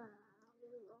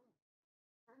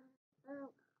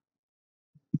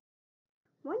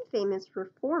 One famous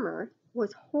reformer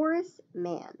was Horace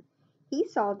Mann. He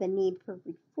saw the need for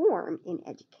reform in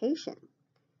education.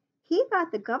 He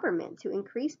got the government to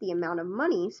increase the amount of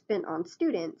money spent on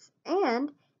students,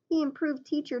 and he improved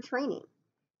teacher training.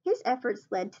 His efforts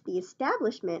led to the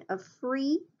establishment of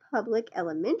free public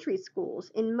elementary schools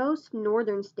in most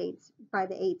northern states by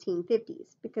the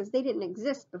 1850s because they didn't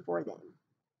exist before then.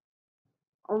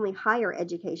 Only higher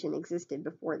education existed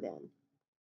before then.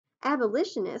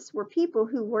 Abolitionists were people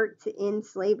who worked to end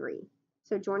slavery.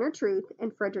 Sojourner Truth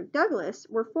and Frederick Douglass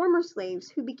were former slaves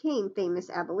who became famous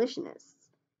abolitionists.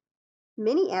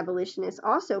 Many abolitionists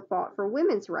also fought for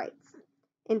women's rights.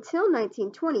 Until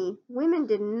 1920, women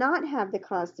did not have the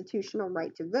constitutional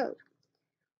right to vote.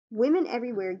 Women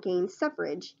everywhere gained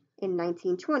suffrage in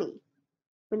 1920,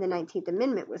 when the 19th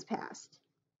Amendment was passed.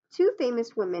 Two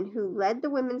famous women who led the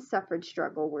women's suffrage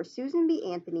struggle were Susan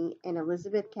B. Anthony and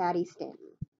Elizabeth Cady Stanton.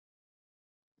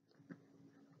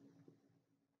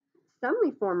 Some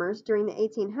reformers during the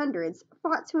 1800s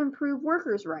fought to improve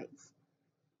workers' rights.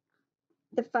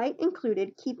 The fight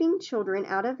included keeping children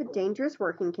out of a dangerous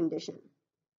working condition.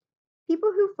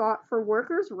 People who fought for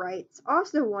workers' rights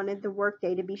also wanted the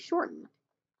workday to be shortened.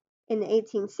 In the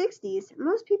 1860s,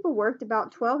 most people worked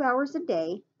about 12 hours a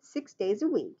day, 6 days a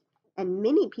week, and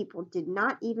many people did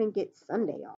not even get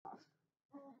Sunday off.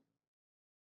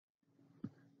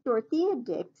 Dorothea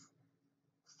Dix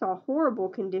saw horrible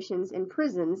conditions in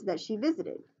prisons that she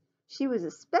visited. She was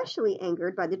especially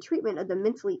angered by the treatment of the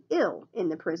mentally ill in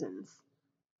the prisons.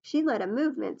 She led a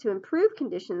movement to improve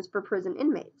conditions for prison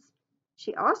inmates.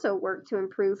 She also worked to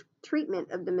improve treatment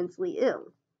of the mentally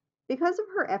ill. Because of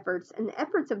her efforts and the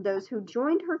efforts of those who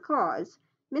joined her cause,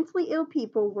 mentally ill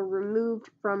people were removed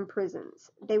from prisons.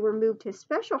 They were moved to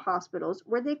special hospitals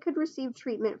where they could receive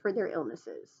treatment for their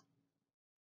illnesses.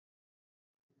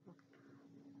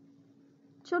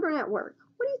 Children at work.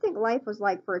 What do you think life was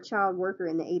like for a child worker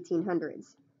in the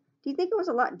 1800s? Do you think it was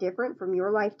a lot different from your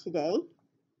life today?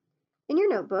 In your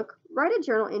notebook, write a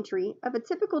journal entry of a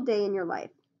typical day in your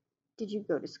life. Did you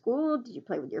go to school? Did you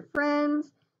play with your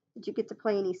friends? Did you get to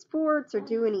play any sports or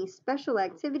do any special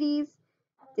activities?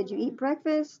 Did you eat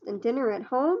breakfast and dinner at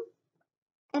home?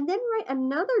 And then write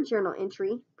another journal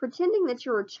entry pretending that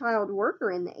you're a child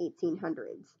worker in the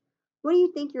 1800s. What do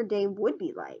you think your day would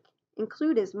be like?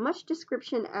 Include as much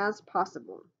description as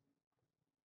possible.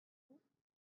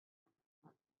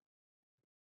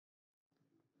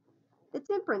 The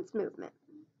temperance movement.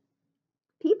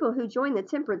 People who joined the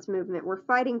temperance movement were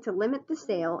fighting to limit the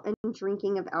sale and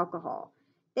drinking of alcohol.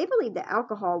 They believed that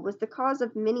alcohol was the cause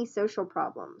of many social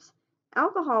problems.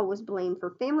 Alcohol was blamed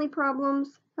for family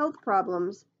problems, health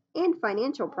problems, and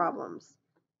financial problems.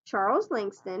 Charles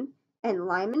Langston and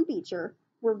Lyman Beecher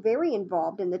were very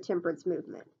involved in the temperance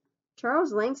movement.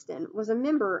 Charles Langston was a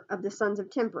member of the Sons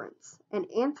of Temperance, an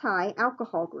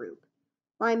anti-alcohol group.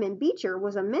 Lyman Beecher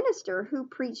was a minister who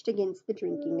preached against the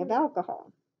drinking of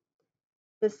alcohol.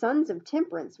 The Sons of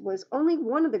Temperance was only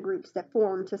one of the groups that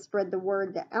formed to spread the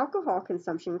word that alcohol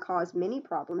consumption caused many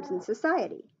problems in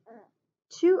society.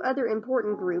 Two other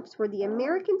important groups were the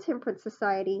American Temperance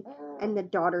Society and the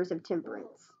Daughters of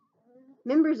Temperance.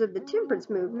 Members of the temperance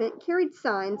movement carried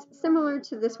signs similar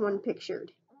to this one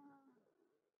pictured.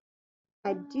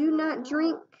 I do not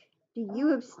drink. Do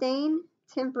you abstain?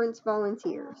 Temperance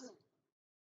volunteers.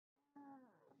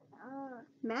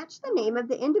 Match the name of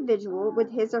the individual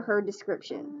with his or her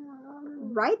description.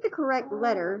 Write the correct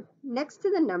letter next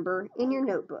to the number in your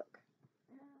notebook.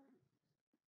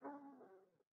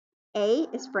 A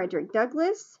is Frederick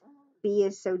Douglass, B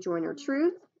is Sojourner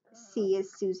Truth, C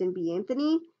is Susan B.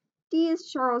 Anthony, D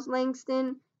is Charles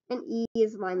Langston, and E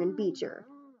is Lyman Beecher.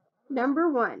 Number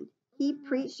 1, he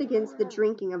preached against the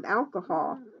drinking of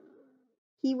alcohol.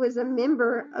 He was a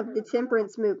member of the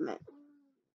temperance movement.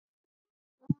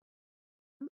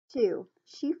 2,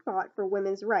 she fought for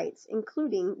women's rights,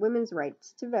 including women's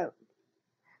rights to vote.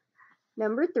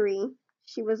 Number 3,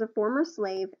 she was a former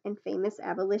slave and famous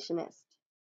abolitionist.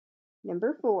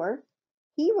 Number 4,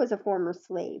 he was a former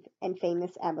slave and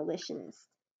famous abolitionist.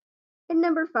 And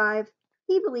number 5,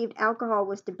 he believed alcohol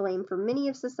was to blame for many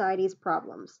of society's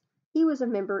problems. He was a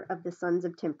member of the Sons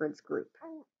of Temperance group.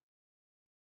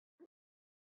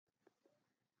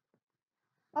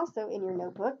 Also in your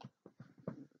notebook,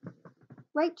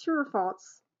 write true or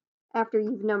false after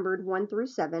you've numbered 1 through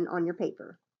 7 on your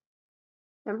paper.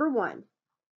 Number 1,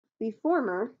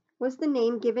 reformer was the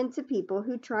name given to people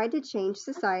who tried to change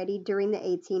society during the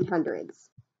 1800s.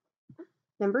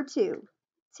 Number 2,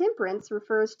 temperance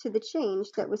refers to the change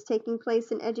that was taking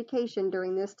place in education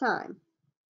during this time.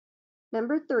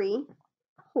 Number 3,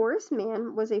 Horace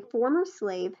Mann was a former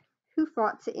slave who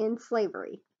fought to end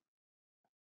slavery.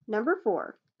 Number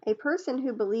 4, a person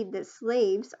who believed that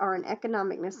slaves are an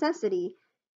economic necessity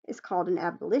is called an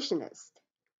abolitionist.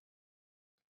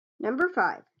 Number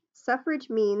 5, suffrage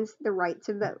means the right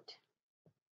to vote.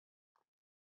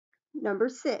 Number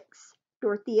 6,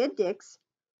 Dorothea Dix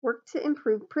worked to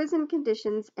improve prison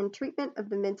conditions and treatment of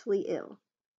the mentally ill.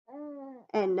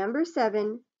 And number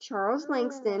 7, Charles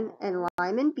Langston and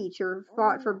Lyman Beecher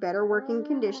fought for better working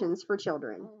conditions for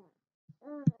children.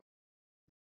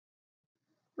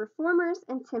 Reformers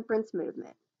and temperance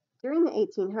movement. During the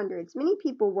 1800s, many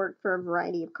people worked for a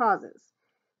variety of causes.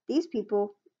 These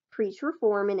people preached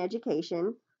reform in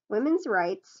education, women's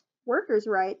rights, workers'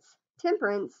 rights,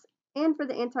 temperance, and for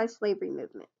the anti-slavery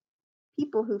movement.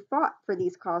 People who fought for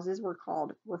these causes were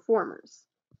called reformers.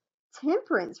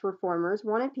 Temperance reformers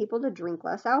wanted people to drink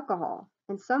less alcohol,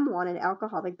 and some wanted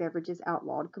alcoholic beverages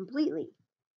outlawed completely.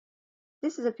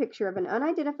 This is a picture of an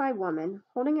unidentified woman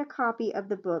holding a copy of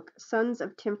the book Sons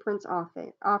of Temperance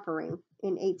Offering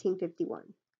in 1851.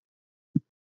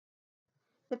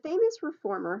 The famous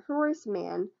reformer Horace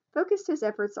Mann focused his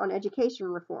efforts on education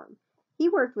reform. He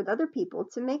worked with other people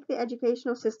to make the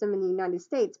educational system in the United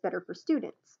States better for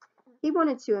students. He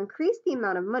wanted to increase the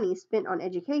amount of money spent on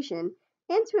education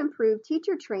and to improve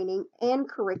teacher training and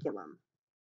curriculum.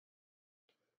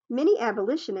 Many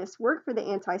abolitionists worked for the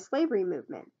anti-slavery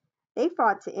movement. They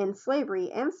fought to end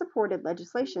slavery and supported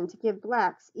legislation to give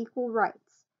blacks equal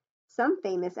rights. Some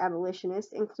famous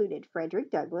abolitionists included Frederick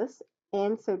Douglass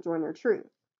and Sojourner Truth.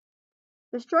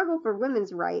 The struggle for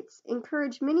women's rights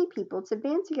encouraged many people to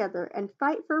band together and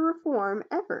fight for reform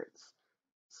efforts.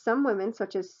 Some women,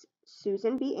 such as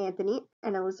Susan B. Anthony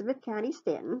and Elizabeth Cady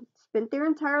Stanton, spent their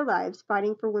entire lives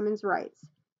fighting for women's rights,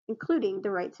 including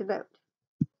the right to vote.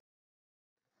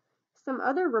 Some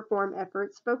other reform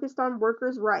efforts focused on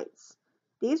workers' rights.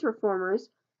 These reformers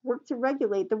worked to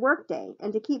regulate the workday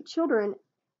and to keep children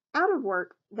out of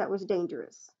work that was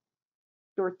dangerous.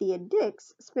 Dorothea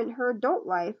Dix spent her adult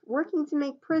life working to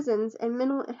make prisons and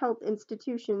mental health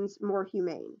institutions more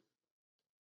humane.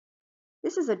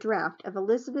 This is a draft of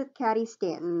Elizabeth Cady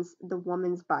Stanton's The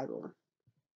Woman's Bible.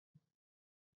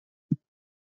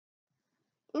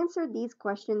 Answer these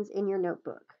questions in your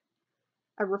notebook.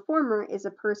 A reformer is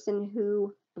a person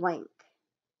who blank.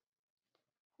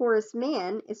 Horace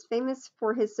Mann is famous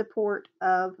for his support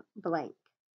of blank.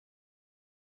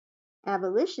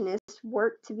 Abolitionists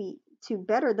work to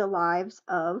better the lives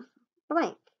of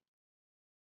blank.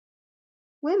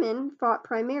 Women fought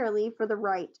primarily for the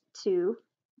right to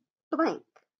blank.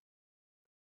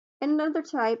 Another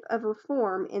type of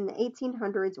reform in the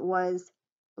 1800s was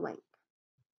blank.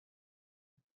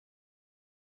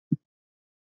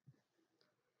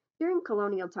 During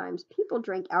colonial times, people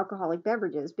drank alcoholic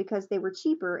beverages because they were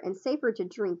cheaper and safer to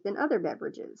drink than other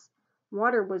beverages.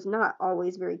 Water was not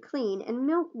always very clean, and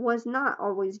milk was not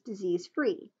always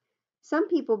disease-free. Some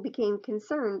people became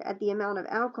concerned at the amount of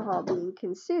alcohol being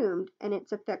consumed and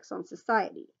its effects on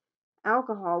society.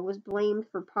 Alcohol was blamed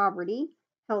for poverty,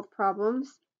 health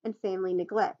problems, and family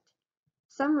neglect.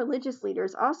 Some religious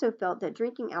leaders also felt that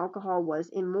drinking alcohol was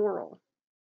immoral.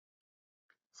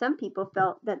 Some people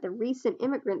felt that the recent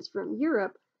immigrants from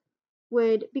Europe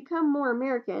would become more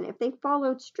American if they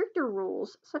followed stricter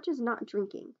rules such as not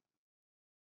drinking.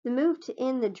 The move to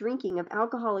end the drinking of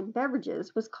alcoholic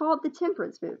beverages was called the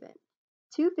temperance movement.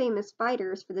 Two famous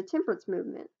fighters for the temperance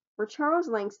movement were Charles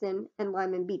Langston and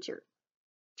Lyman Beecher.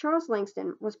 Charles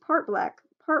Langston was part black,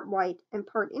 part white, and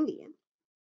part Indian.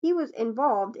 He was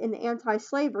involved in the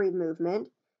anti-slavery movement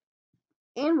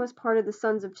and was part of the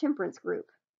Sons of Temperance group.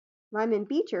 Lyman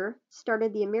Beecher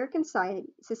started the American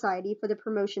Society for the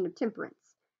Promotion of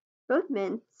Temperance. Both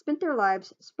men spent their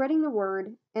lives spreading the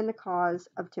word and the cause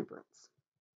of temperance.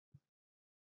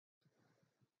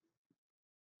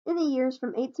 In the years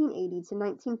from 1880 to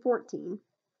 1914,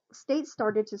 states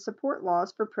started to support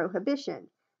laws for prohibition.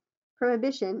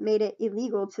 Prohibition made it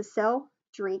illegal to sell,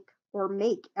 drink, or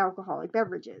make alcoholic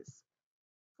beverages.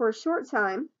 For a short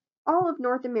time, all of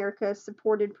North America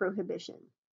supported prohibition.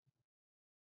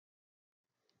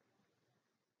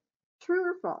 True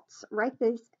or false? Write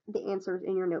the answers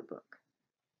in your notebook.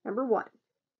 Number 1.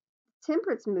 The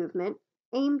temperance movement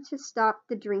aimed to stop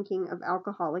the drinking of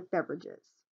alcoholic beverages.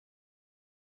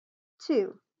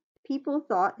 2. People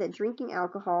thought that drinking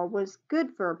alcohol was good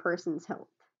for a person's health.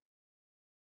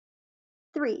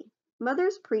 3.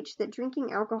 Mothers preached that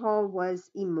drinking alcohol was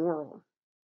immoral.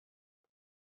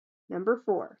 Number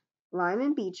 4.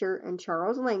 Lyman Beecher and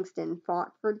Charles Langston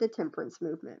fought for the temperance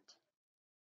movement.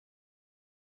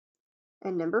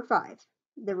 And number 5.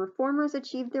 The reformers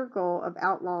achieved their goal of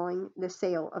outlawing the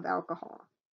sale of alcohol.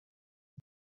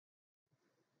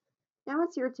 Now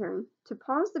it's your turn to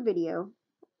pause the video,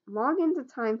 log into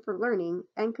Time for Learning,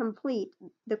 and complete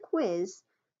the quiz,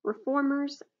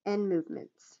 Reformers and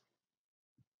Movements.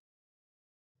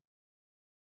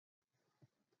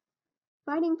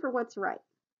 Fighting for what's right.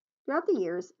 Throughout the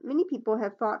years, many people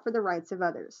have fought for the rights of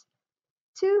others.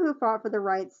 Two who fought for the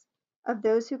rights of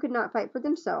those who could not fight for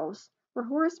themselves were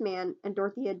Horace Mann and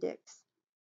Dorothea Dix.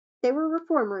 They were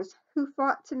reformers who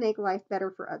fought to make life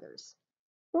better for others.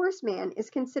 Horace Mann is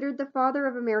considered the father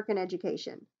of American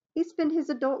education. He spent his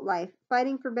adult life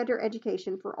fighting for better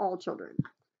education for all children.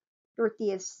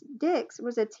 Dorothea Dix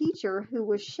was a teacher who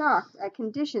was shocked at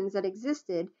conditions that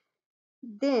existed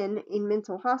then in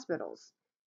mental hospitals.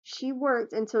 She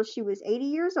worked until she was 80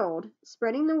 years old,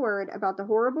 spreading the word about the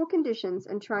horrible conditions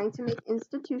and trying to make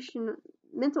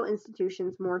mental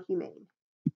institutions more humane.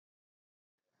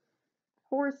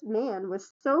 Horace Mann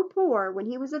was so poor when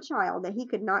he was a child that he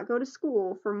could not go to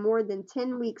school for more than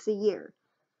 10 weeks a year.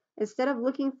 Instead of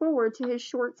looking forward to his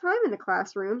short time in the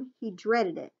classroom, he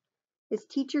dreaded it. His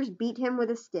teachers beat him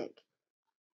with a stick.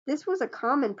 This was a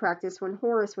common practice when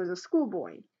Horace was a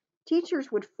schoolboy.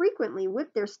 Teachers would frequently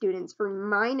whip their students for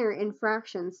minor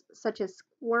infractions such as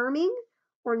squirming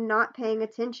or not paying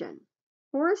attention.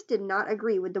 Horace did not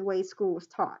agree with the way school was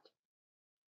taught.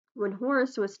 When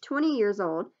Horace was 20 years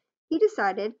old, he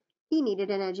decided he needed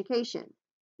an education.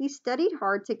 He studied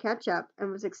hard to catch up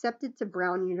and was accepted to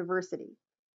Brown University.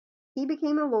 He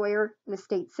became a lawyer and a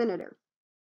state senator.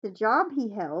 The job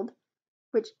he held,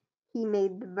 which he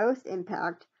made the most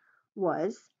impact,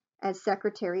 was as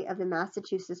Secretary of the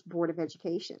Massachusetts Board of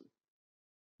Education.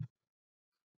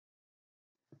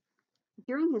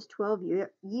 During his 12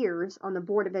 years on the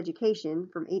Board of Education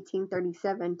from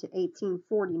 1837 to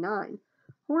 1849,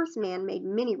 Horace Mann made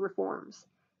many reforms.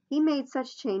 He made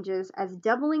such changes as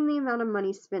doubling the amount of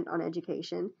money spent on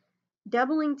education,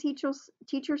 doubling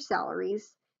teacher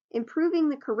salaries, improving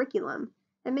the curriculum,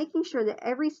 and making sure that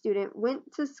every student went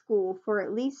to school for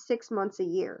at least 6 months a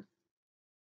year.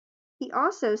 He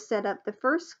also set up the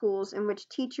first schools in which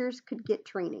teachers could get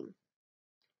training.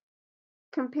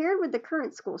 Compared with the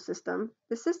current school system,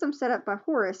 the system set up by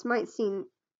Horace might seem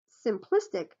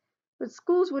simplistic, but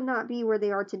schools would not be where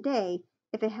they are today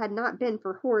if it had not been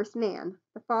for Horace Mann,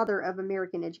 the father of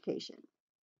American education.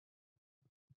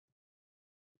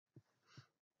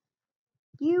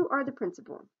 You are the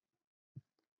principal.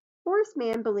 Horace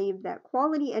Mann believed that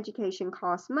quality education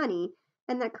costs money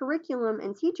and that curriculum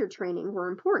and teacher training were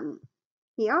important.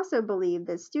 He also believed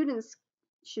that students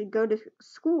should go to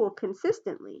school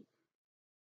consistently.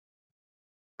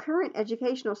 Current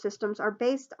educational systems are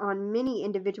based on many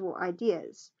individual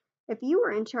ideas. If you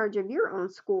were in charge of your own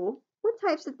school, what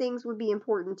types of things would be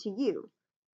important to you?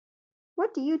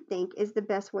 What do you think is the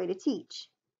best way to teach?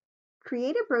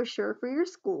 Create a brochure for your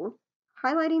school,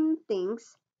 highlighting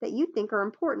things that you think are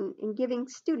important in giving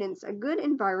students a good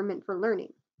environment for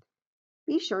learning.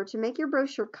 Be sure to make your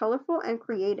brochure colorful and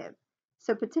creative,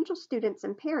 so potential students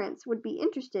and parents would be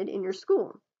interested in your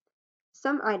school.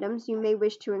 Some items you may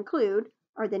wish to include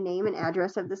are the name and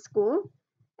address of the school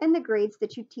and the grades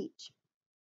that you teach.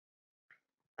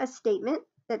 A statement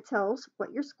that tells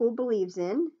what your school believes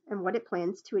in and what it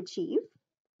plans to achieve.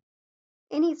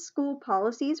 Any school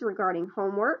policies regarding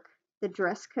homework, the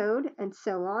dress code, and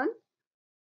so on.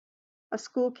 A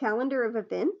school calendar of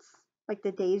events, like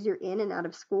the days you're in and out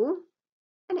of school,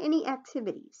 and any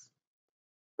activities.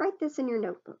 Write this in your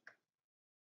notebook.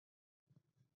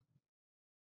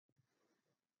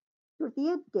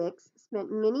 Dorothea Dix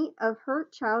spent much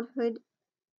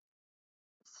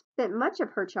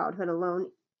of her childhood alone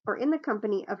or in the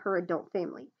company of her adult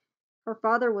family. Her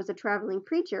father was a traveling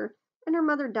preacher, and her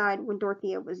mother died when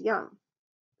Dorothea was young.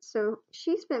 So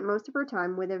she spent most of her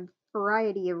time with a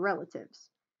variety of relatives.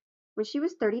 When she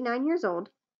was 39 years old,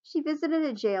 she visited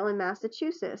a jail in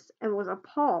Massachusetts and was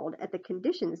appalled at the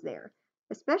conditions there,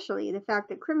 especially the fact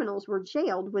that criminals were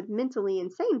jailed with mentally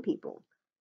insane people.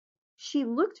 She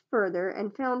looked further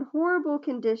and found horrible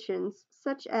conditions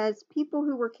such as people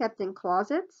who were kept in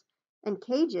closets and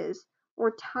cages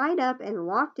or tied up and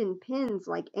locked in pens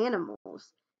like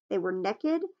animals. They were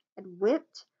naked and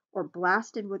whipped or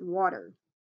blasted with water.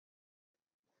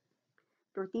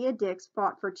 Dorothea Dix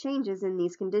fought for changes in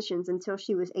these conditions until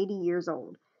she was 80 years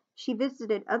old. She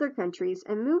visited other countries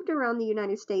and moved around the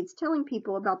United States telling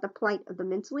people about the plight of the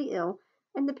mentally ill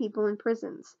and the people in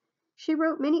prisons. She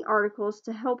wrote many articles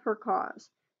to help her cause.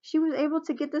 She was able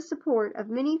to get the support of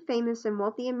many famous and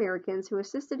wealthy Americans who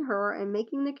assisted her in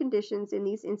making the conditions in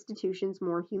these institutions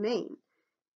more humane.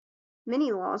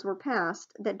 Many laws were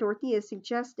passed that Dorothea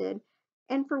suggested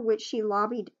and for which she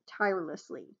lobbied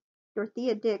tirelessly.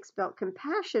 Dorothea Dix felt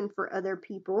compassion for other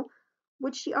people,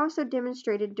 which she also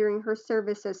demonstrated during her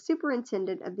service as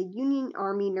superintendent of the Union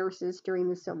Army nurses during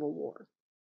the Civil War.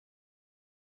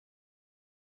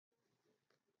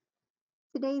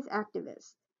 Today's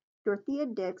activists. Dorothea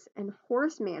Dix and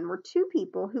Horace Mann were two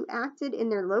people who acted in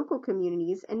their local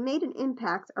communities and made an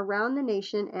impact around the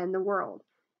nation and the world.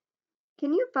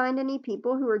 Can you find any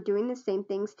people who are doing the same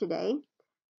things today?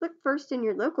 Look first in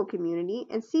your local community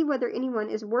and see whether anyone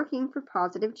is working for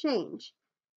positive change.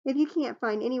 If you can't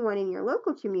find anyone in your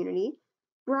local community,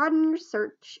 broaden your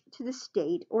search to the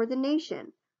state or the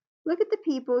nation. Look at the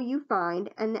people you find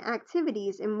and the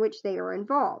activities in which they are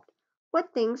involved.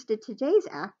 What things did today's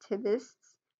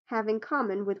activists have in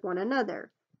common with one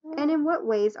another? And in what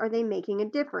ways are they making a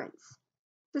difference?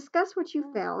 Discuss what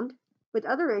you found with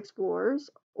other explorers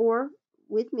or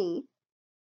with me,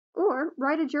 or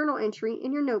write a journal entry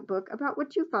in your notebook about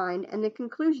what you find and the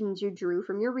conclusions you drew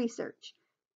from your research.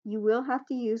 You will have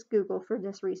to use Google for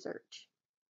this research.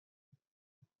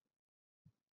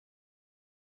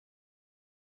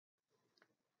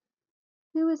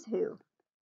 Who is who?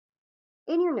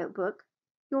 In your notebook,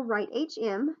 you'll write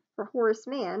HM for Horace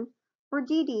Mann or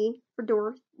DD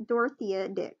for Dorothea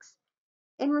Dix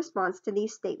in response to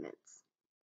these statements.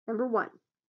 Number 1.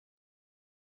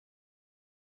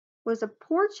 Was a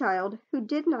poor child who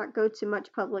did not go to much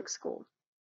public school.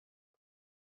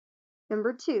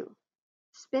 Number 2.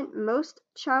 Spent most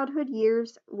childhood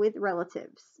years with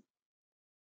relatives.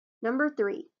 Number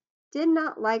 3. Did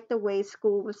not like the way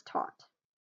school was taught.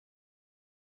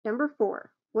 Number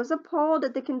 4. Was appalled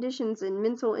at the conditions in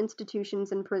mental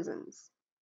institutions and prisons.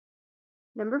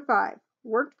 Number 5.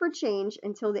 Worked for change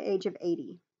until the age of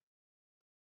 80.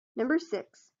 Number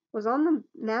 6. Was on the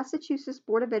Massachusetts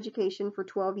Board of Education for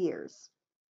 12 years.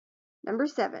 Number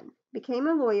 7. Became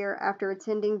a lawyer after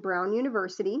attending Brown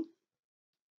University.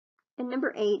 And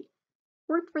number 8.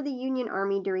 Worked for the Union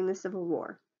Army during the Civil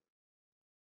War.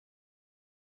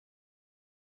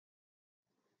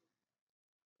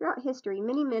 Throughout history,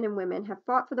 many men and women have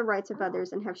fought for the rights of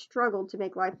others and have struggled to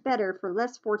make life better for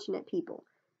less fortunate people.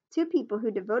 Two people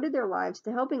who devoted their lives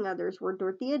to helping others were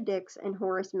Dorothea Dix and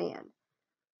Horace Mann.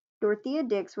 Dorothea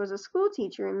Dix was a school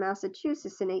teacher in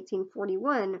Massachusetts in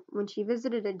 1841 when she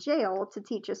visited a jail to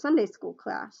teach a Sunday school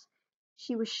class.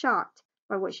 She was shocked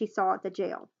by what she saw at the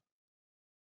jail.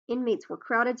 Inmates were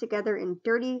crowded together in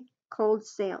dirty, cold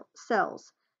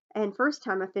cells, and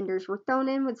first-time offenders were thrown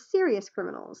in with serious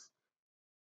criminals.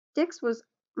 Dix was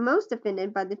most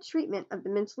offended by the treatment of the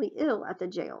mentally ill at the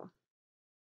jail.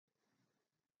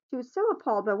 She was so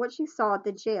appalled by what she saw at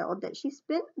the jail that she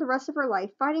spent the rest of her life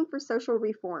fighting for social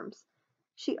reforms.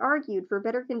 She argued for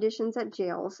better conditions at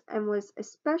jails and was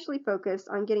especially focused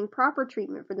on getting proper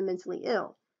treatment for the mentally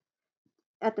ill.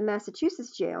 At the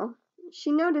Massachusetts jail,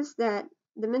 she noticed that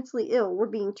the mentally ill were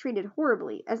being treated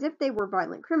horribly, as if they were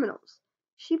violent criminals.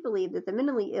 She believed that the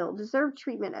mentally ill deserved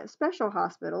treatment at special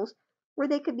hospitals where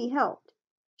they could be helped.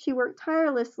 She worked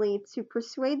tirelessly to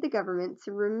persuade the government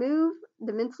to remove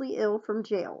the mentally ill from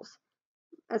jails.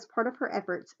 As part of her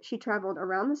efforts, she traveled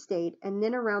around the state and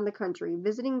then around the country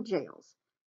visiting jails.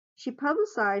 She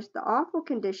publicized the awful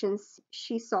conditions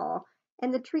she saw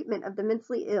and the treatment of the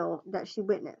mentally ill that she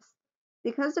witnessed.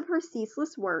 Because of her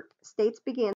ceaseless work, states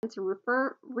began to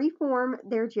reform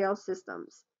their jail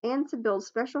systems and to build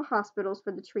special hospitals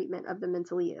for the treatment of the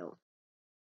mentally ill.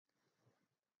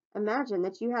 Imagine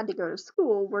that you had to go to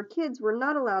school where kids were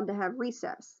not allowed to have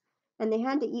recess, and they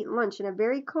had to eat lunch in a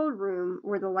very cold room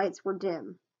where the lights were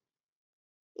dim.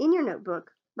 In your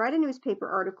notebook, write a newspaper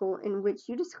article in which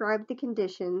you describe the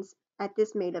conditions at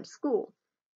this made-up school.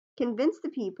 Convince the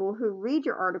people who read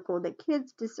your article that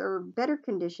kids deserve better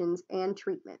conditions and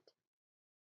treatment.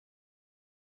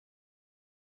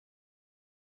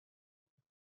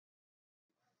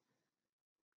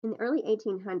 In the early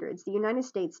 1800s, the United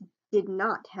States did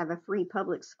not have a free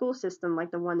public school system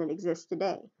like the one that exists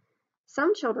today.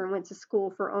 Some children went to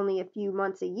school for only a few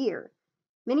months a year.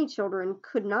 Many children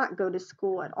could not go to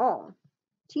school at all.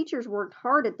 Teachers worked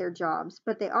hard at their jobs,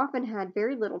 but they often had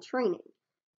very little training.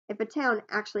 If a town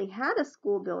actually had a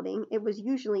school building, it was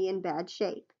usually in bad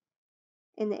shape.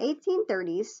 In the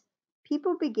 1830s,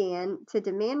 people began to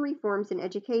demand reforms in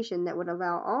education that would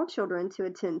allow all children to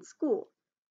attend school.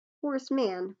 Horace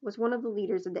Mann was one of the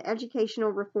leaders of the educational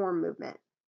reform movement.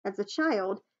 As a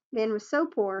child, Mann was so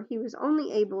poor he was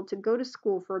only able to go to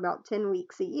school for about 10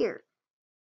 weeks a year.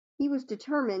 He was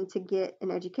determined to get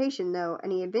an education, though,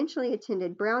 and he eventually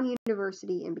attended Brown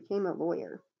University and became a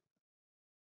lawyer.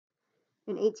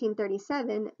 In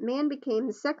 1837, Mann became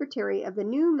the secretary of the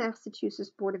new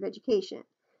Massachusetts Board of Education.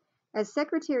 As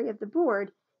secretary of the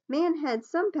board, Mann had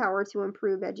some power to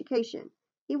improve education.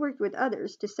 He worked with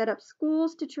others to set up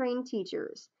schools to train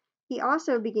teachers. He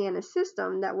also began a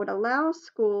system that would allow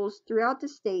schools throughout the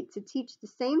state to teach the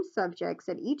same subjects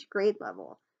at each grade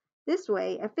level. This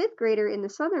way, a fifth grader in the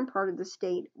southern part of the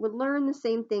state would learn the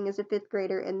same thing as a fifth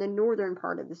grader in the northern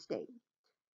part of the state.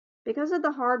 Because of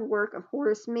the hard work of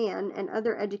Horace Mann and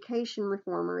other education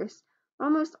reformers,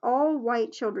 almost all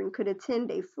white children could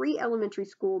attend a free elementary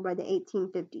school by the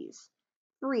 1850s.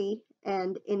 Free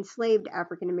and enslaved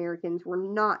African Americans were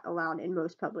not allowed in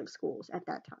most public schools at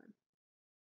that time.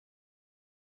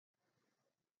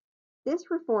 This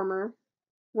reformer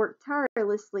worked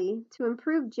tirelessly to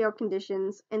improve jail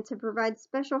conditions and to provide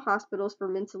special hospitals for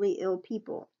mentally ill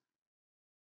people.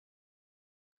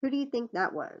 Who do you think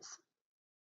that was?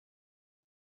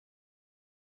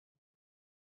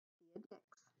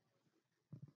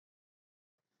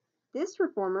 This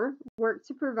reformer worked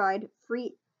to provide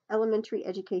free elementary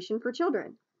education for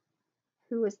children.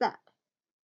 Who was that?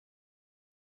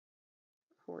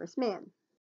 Horace Mann.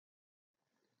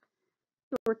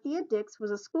 Dorothea Dix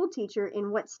was a school teacher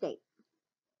in what state?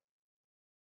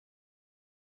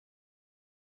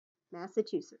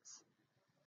 Massachusetts.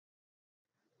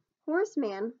 Horace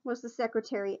Mann was the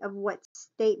secretary of what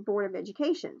state board of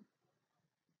education?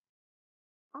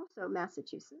 Also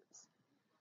Massachusetts.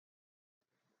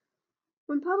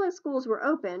 When public schools were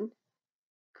open,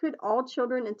 could all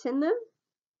children attend them?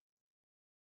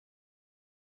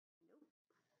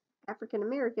 African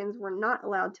Americans were not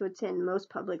allowed to attend most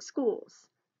public schools.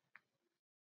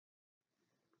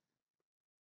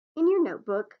 In your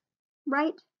notebook,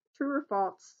 write true or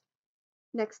false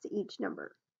next to each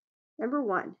number. Number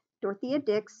 1, Dorothea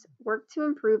Dix worked to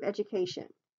improve education.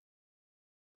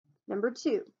 Number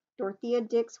 2, Dorothea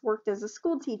Dix worked as a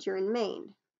school teacher in Maine.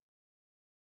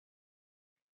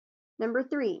 Number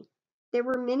 3, there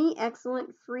were many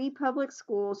excellent free public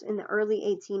schools in the early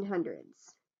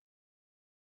 1800s.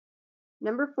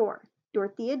 Number 4,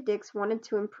 Dorothea Dix wanted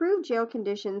to improve jail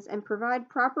conditions and provide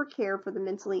proper care for the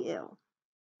mentally ill.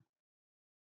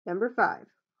 Number 5,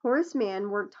 Horace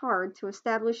Mann worked hard to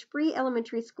establish free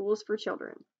elementary schools for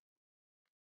children.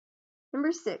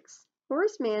 Number 6,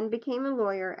 Horace Mann became a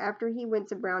lawyer after he went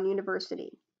to Brown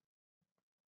University.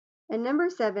 And number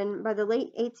 7, by the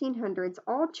late 1800s,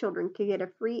 all children could get a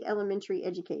free elementary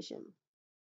education.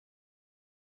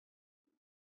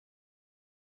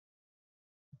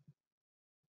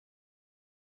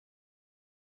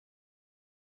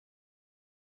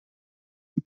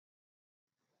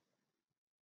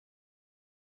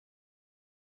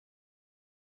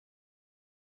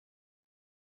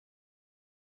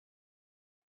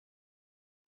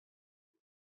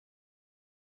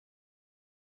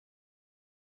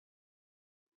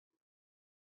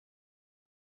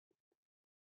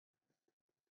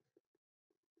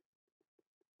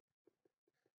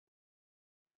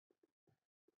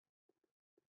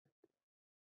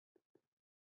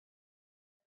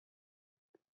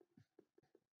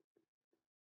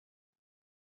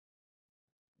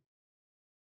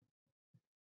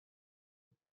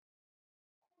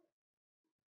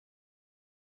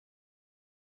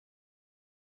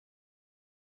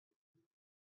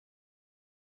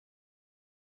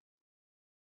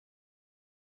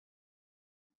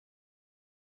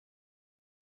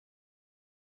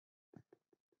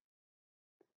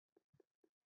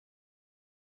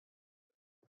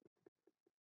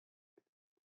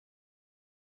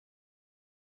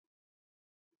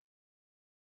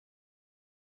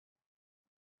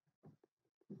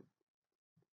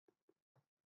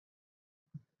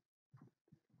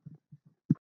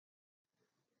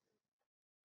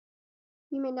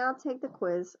 You may now take the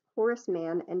quiz, Horace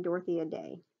Mann and Dorothea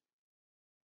Day.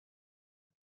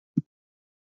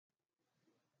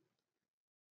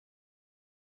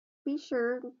 Be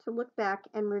sure to look back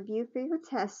and review for your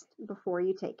test before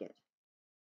you take it.